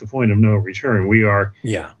passed the point of no return. We are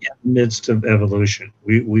in the midst of evolution.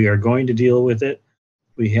 We are going to deal with it.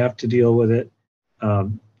 We have to deal with it,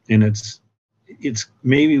 and it's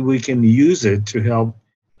maybe we can use it to help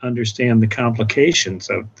understand the complications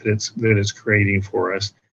that it's creating for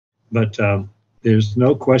us. But there's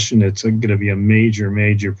no question it's going to be a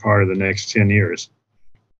major part of the next 10 years.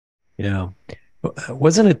 Yeah.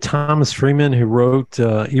 Wasn't it Thomas Friedman who wrote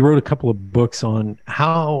a couple of books on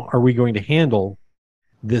how are we going to handle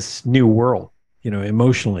this new world,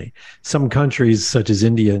 emotionally? Some countries such as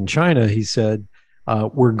India and China, he said,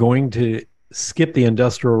 we're going to skip the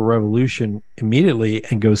Industrial Revolution immediately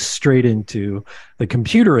and go straight into the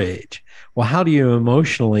computer age. Well, how do you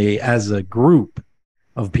emotionally, as a group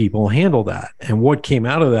of people, handle that? And what came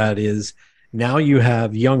out of that is now you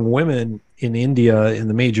have young women in India, in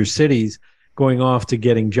the major cities, going off to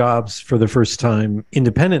getting jobs for the first time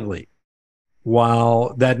independently,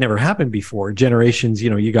 while that never happened before. Generations,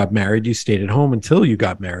 you got married, you stayed at home until you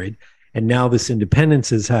got married, and now this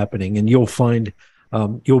independence is happening. And you'll find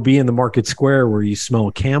you'll be in the market square where you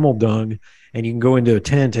smell camel dung, and you can go into a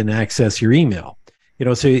tent and access your email.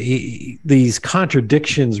 So these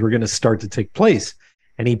contradictions were going to start to take place,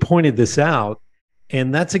 and he pointed this out.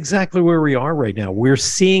 And that's exactly where we are right now. We're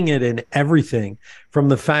seeing it in everything, from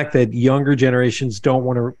the fact that younger generations don't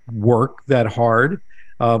want to work that hard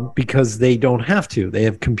because they don't have to. They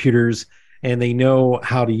have computers and they know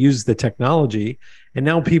how to use the technology. And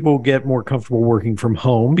now people get more comfortable working from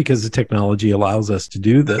home because the technology allows us to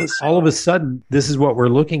do this. All of a sudden, this is what we're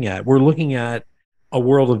looking at. We're looking at a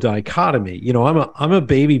world of dichotomy. I'm a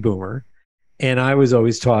baby boomer, and I was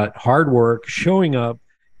always taught hard work, showing up,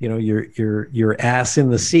 your ass in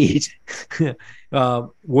the seat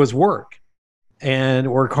was work,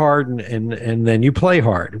 and work hard, and then you play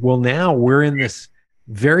hard. Well, now we're in this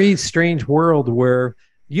very strange world where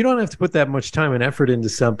you don't have to put that much time and effort into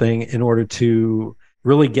something in order to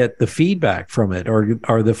really get the feedback from it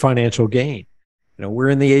or the financial gain. We're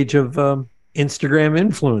in the age of Instagram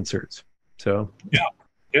influencers. So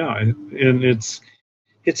yeah, and it's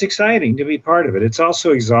exciting to be part of it. It's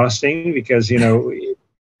also exhausting because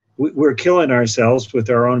we're killing ourselves with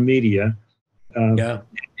our own media.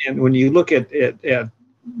 And when you look at the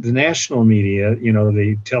national media,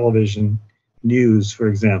 the television news, for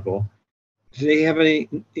example, they have a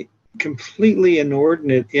completely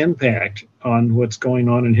inordinate impact on what's going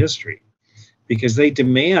on in history, because they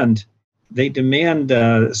demand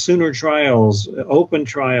sooner trials, open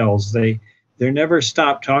trials. They never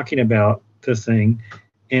stop talking about the thing.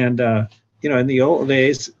 And in the old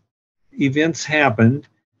days, events happened.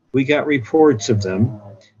 We got reports of them,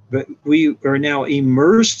 but we are now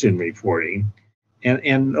immersed in reporting.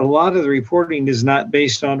 And a lot of the reporting is not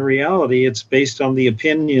based on reality. It's based on the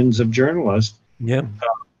opinions of journalists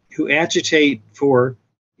who agitate for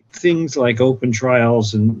things like open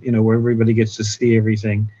trials and, where everybody gets to see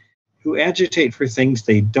everything, who agitate for things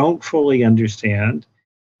they don't fully understand.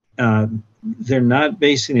 They're not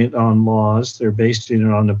basing it on laws. They're basing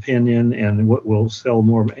it on opinion and what will sell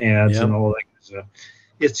more ads and all that kind of stuff.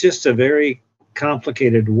 It's just a very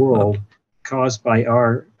complicated world caused by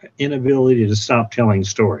our inability to stop telling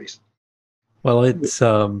stories. Well, it's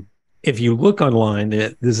if you look online,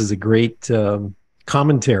 this is a great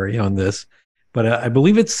commentary on this, but I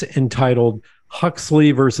believe it's entitled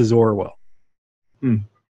Huxley versus Orwell.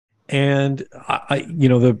 And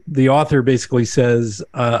the author basically says,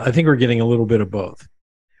 I think we're getting a little bit of both.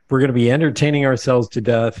 We're going to be entertaining ourselves to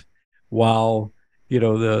death while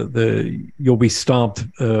you'll be stomped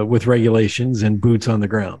with regulations and boots on the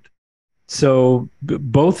ground. So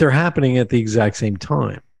both are happening at the exact same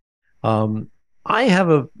time. I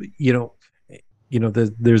have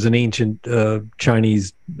there's an ancient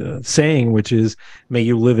Chinese saying, which is, "May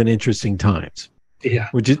you live in interesting times." Yeah,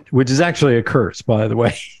 which is actually a curse, by the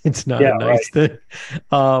way. It's not a nice thing.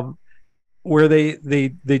 Where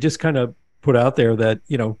they just kind of put out there that,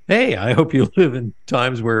 hey, I hope you live in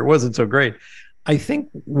times where it wasn't so great. I think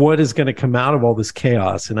what is going to come out of all this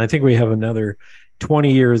chaos, and I think we have another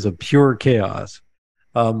 20 years of pure chaos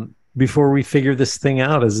before we figure this thing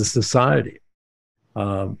out as a society.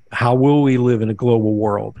 How will we live in a global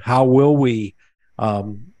world? How will we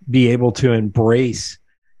be able to embrace?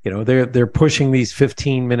 They're pushing these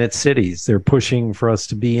 15-minute cities. They're pushing for us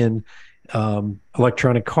to be in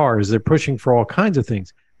electronic cars. They're pushing for all kinds of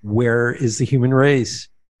things. Where is the human race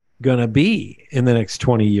going to be in the next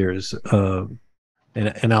 20 years?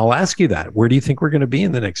 And I'll ask you that. Where do you think we're going to be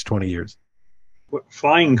in the next 20 years?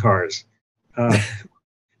 Flying cars.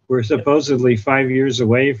 We're supposedly 5 years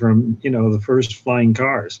away from, the first flying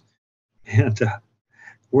cars. And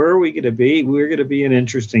where are we going to be? We're going to be in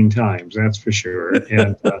interesting times, that's for sure.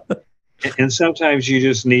 And and sometimes you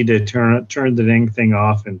just need to turn the dang thing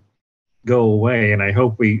off and go away. And I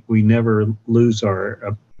hope we never lose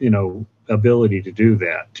our ability to do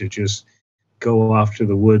that, to just go off to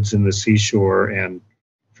the woods and the seashore and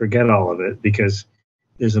forget all of it, because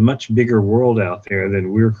there's a much bigger world out there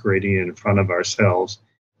than we're creating in front of ourselves.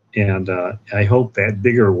 And I hope that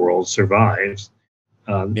bigger world survives.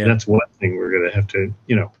 That's one thing we're going to have to,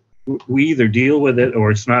 we either deal with it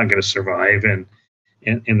or it's not going to survive. And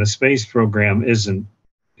the space program isn't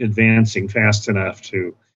advancing fast enough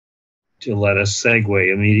to let us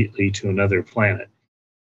segue immediately to another planet.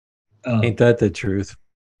 Ain't that the truth?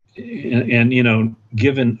 And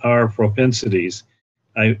given our propensities,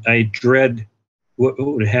 I dread what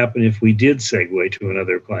would happen if we did segue to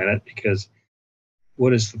another planet, because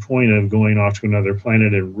what is the point of going off to another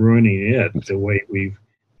planet and ruining it the way we've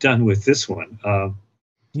done with this one?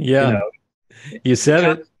 You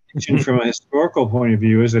said it. From a historical point of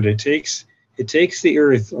view, is that it takes the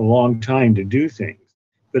Earth a long time to do things,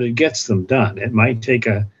 but it gets them done. It might take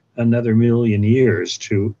another million years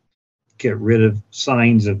to get rid of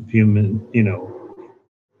signs of human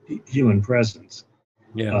presence.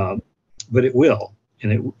 But it will,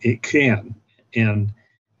 and it can, and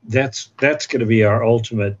that's going to be our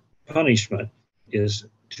ultimate punishment, is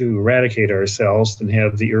to eradicate ourselves and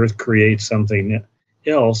have the Earth create something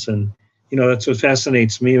else. And that's what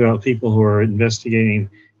fascinates me about people who are investigating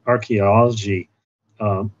archaeology,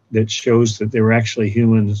 that shows that there were actually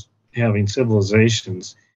humans having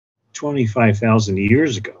civilizations 25,000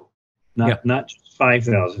 years ago, not just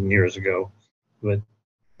 5,000 years ago, but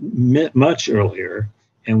much earlier.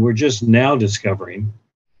 And we're just now discovering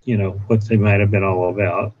what they might have been all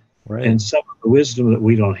about. Right. And some of the wisdom that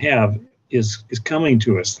we don't have is coming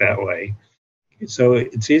to us that way. So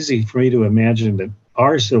it's easy for me to imagine that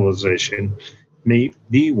our civilization may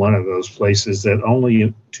be one of those places that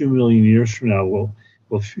only 2 million years from now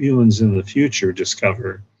will humans in the future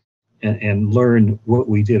discover and learn what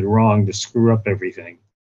we did wrong to screw up everything.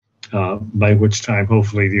 By which time,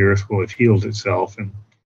 hopefully, the Earth will have healed itself. And,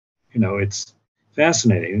 it's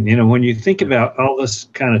fascinating. When you think about all this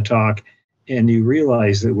kind of talk and you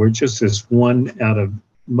realize that we're just this one out of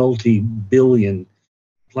multi-billion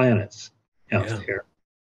planets out there,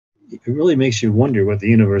 it really makes you wonder what the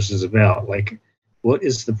universe is about. Like, what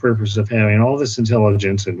is the purpose of having all this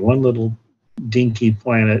intelligence in one little dinky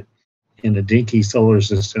planet in a dinky solar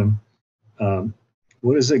system?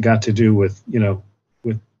 What has it got to do with,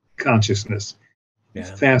 with consciousness? Yeah.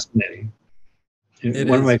 It's fascinating. It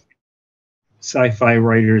One is. of my sci-fi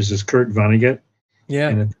writers is Kurt Vonnegut. Yeah.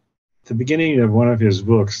 And at the beginning of one of his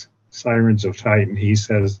books, Sirens of Titan, he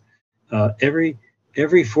says, every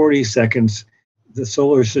 40 seconds, the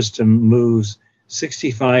solar system moves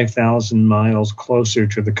 65,000 miles closer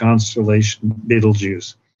to the constellation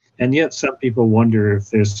Betelgeuse. And yet some people wonder if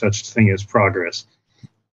there's such thing as progress.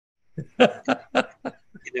 That's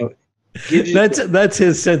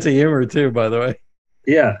his sense of humor too, by the way.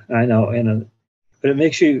 Yeah, I know. But it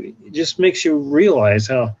makes you realize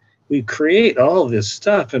how we create all this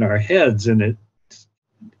stuff in our heads, and it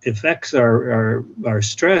affects our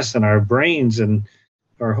stress and our brains and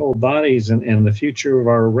our whole bodies and the future of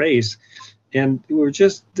our race. And we're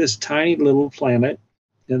just this tiny little planet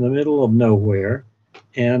in the middle of nowhere.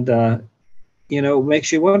 And, it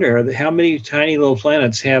makes you wonder how many tiny little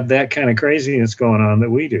planets have that kind of craziness going on that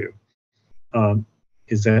we do.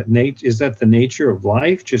 Is that the nature of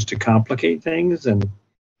life, just to complicate things? And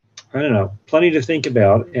I don't know, plenty to think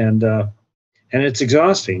about. And it's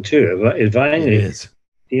exhausting too. It is. At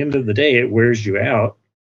the end of the day, it wears you out.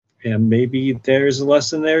 And maybe there's a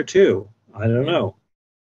lesson there too. I don't know.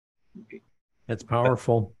 That's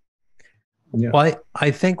powerful. Yeah. Well,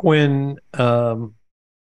 I think when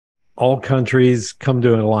all countries come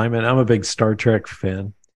to an alignment, I'm a big Star Trek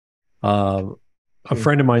fan. A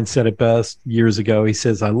friend of mine said it best years ago. He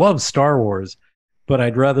says, I love Star Wars, but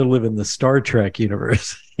I'd rather live in the Star Trek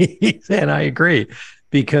universe. And I agree,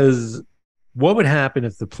 because what would happen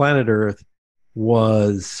if the planet Earth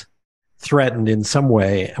was threatened in some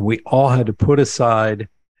way and we all had to put aside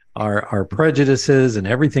our prejudices and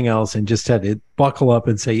everything else and just had to buckle up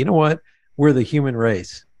and say, you know what, we're the human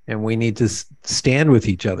race and we need to stand with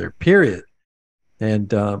each other, period.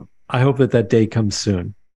 And I hope that day comes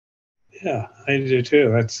soon. Yeah, I do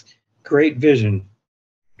too. That's great vision.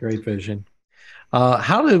 Great vision.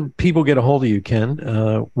 How do people get a hold of you, Ken?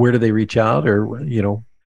 Where do they reach out, or, Well,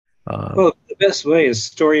 the best way is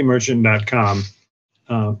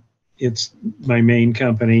storymerchant.com. It's my main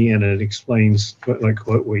company, and it explains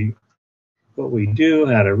what we do,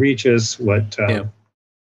 how to reach us, what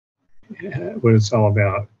it's all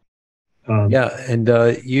about. And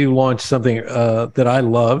you launched something that I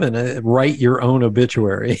love, and write your own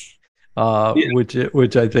obituary,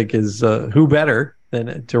 which I think is who better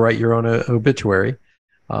than to write your own obituary.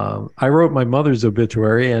 I wrote my mother's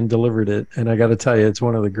obituary and delivered it, and I got to tell you, it's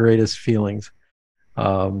one of the greatest feelings.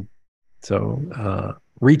 So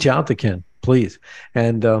reach out to Ken, please.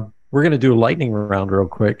 And we're going to do a lightning round real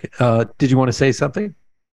quick. Did you want to say something?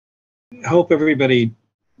 I hope everybody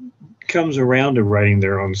comes around to writing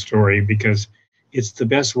their own story, because it's the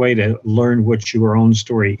best way to learn what your own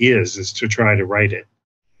story is to try to write it.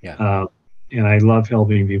 Yeah. And I love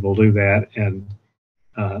helping people do that. And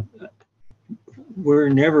we're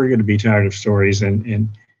never going to be tired of stories. And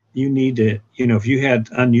you need to, if you had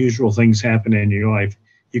unusual things happen in your life,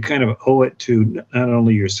 you kind of owe it to not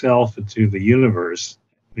only yourself, but to the universe,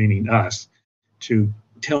 meaning us, to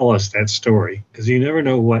tell us that story. Because you never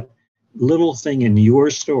know what little thing in your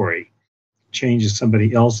story changes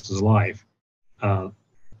somebody else's life. And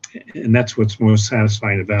that's what's most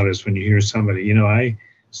satisfying about it, is when you hear somebody, I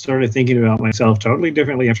started thinking about myself totally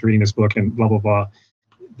differently after reading this book and blah, blah, blah.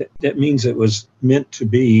 That means it was meant to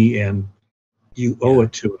be, and you owe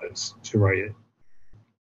it to us to write it.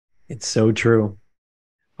 It's so true.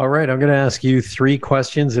 All right, I'm going to ask you 3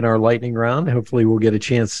 questions in our lightning round. Hopefully we'll get a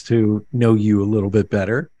chance to know you a little bit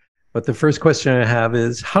better. But the first question I have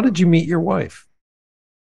is, how did you meet your wife?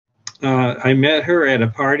 I met her at a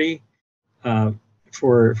party from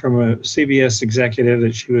a CBS executive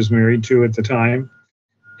that she was married to at the time.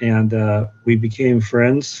 And we became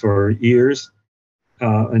friends for years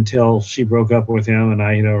until she broke up with him, and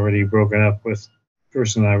I had already broken up with the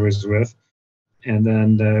person I was with. And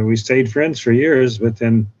then we stayed friends for years, but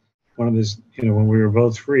then one of his, when we were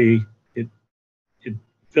both free, it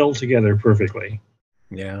fell together perfectly.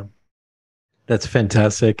 Yeah. That's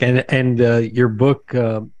fantastic. And your book,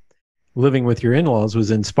 Living with Your In-Laws,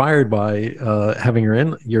 was inspired by having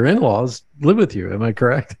your in-laws live with you. Am I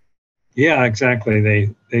correct? Yeah,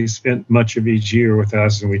 exactly. They spent much of each year with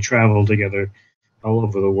us, and we traveled together all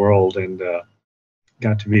over the world, and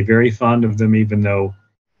got to be very fond of them, even though,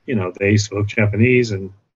 they spoke Japanese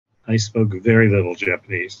and I spoke very little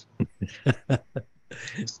Japanese.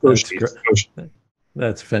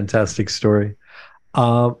 That's a fantastic story.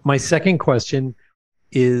 My second question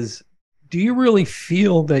is, do you really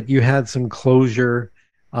feel that you had some closure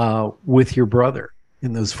with your brother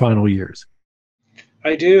in those final years?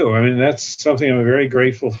 I do. I mean, that's something I'm very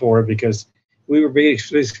grateful for, because we were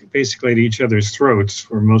basically at each other's throats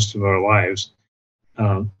for most of our lives,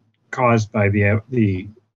 caused by the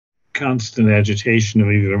constant agitation of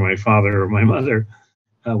either my father or my mother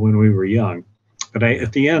when we were young. But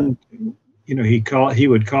at the end, he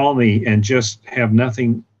would call me and just have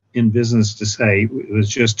nothing in business to say. It was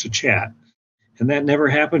just to chat. And that never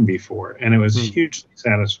happened before. And it was hugely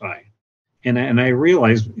satisfying. And I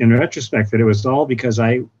realized in retrospect that it was all because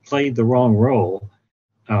I played the wrong role,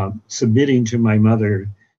 submitting to my mother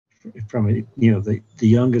from the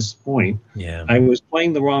youngest point. Yeah, I was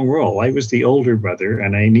playing the wrong role. I was the older brother,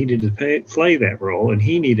 and I needed to play that role, and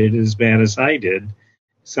he needed it as bad as I did.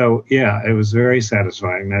 So yeah, it was very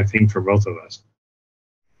satisfying, I think, for both of us.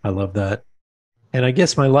 I love that. And I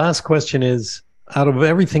guess my last question is, out of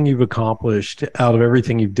everything you've accomplished, out of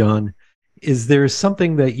everything you've done, is there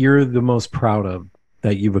something that you're the most proud of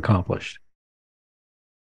that you've accomplished?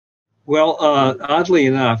 Well, oddly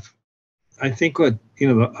enough, I think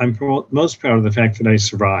I'm most proud of the fact that I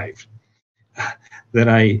survived. That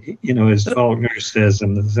I, as Faulkner says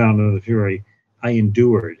in The Sound of the Fury, I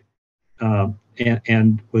endured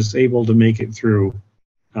and was able to make it through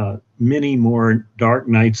many more dark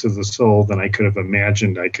nights of the soul than I could have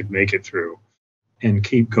imagined I could make it through, and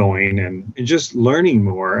keep going and just learning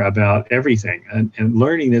more about everything. And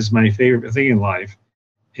learning is my favorite thing in life,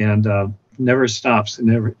 and never stops.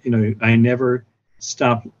 I never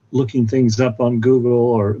stop looking things up on Google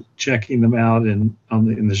or checking them out in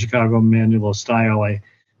the Chicago Manual of Style.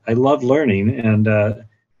 I love learning, and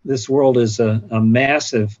this world is a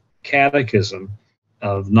massive catechism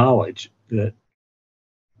of knowledge that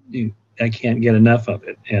I can't get enough of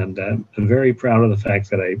it. And I'm very proud of the fact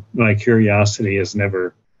that my curiosity has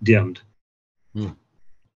never dimmed.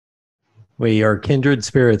 We are kindred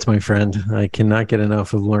spirits, my friend. I cannot get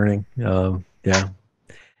enough of learning. Yeah.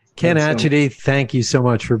 Ken Atchity, thank you so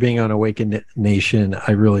much for being on Awakened Nation.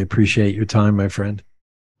 I really appreciate your time, my friend.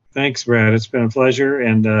 Thanks, Brad. It's been a pleasure,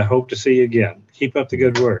 and hope to see you again. Keep up the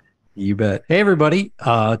good work. You bet. Hey, everybody.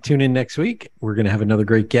 Tune in next week. We're going to have another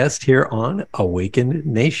great guest here on Awakened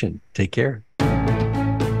Nation. Take care.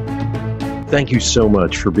 Thank you so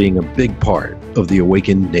much for being a big part of the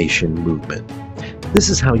Awakened Nation movement. This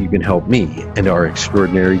is how you can help me and our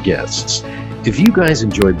extraordinary guests. If you guys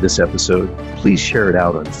enjoyed this episode, please share it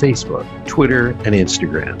out on Facebook, Twitter, and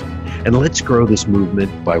Instagram. And let's grow this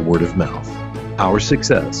movement by word of mouth. Our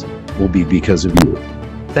success will be because of you.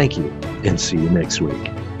 Thank you, and see you next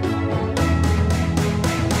week.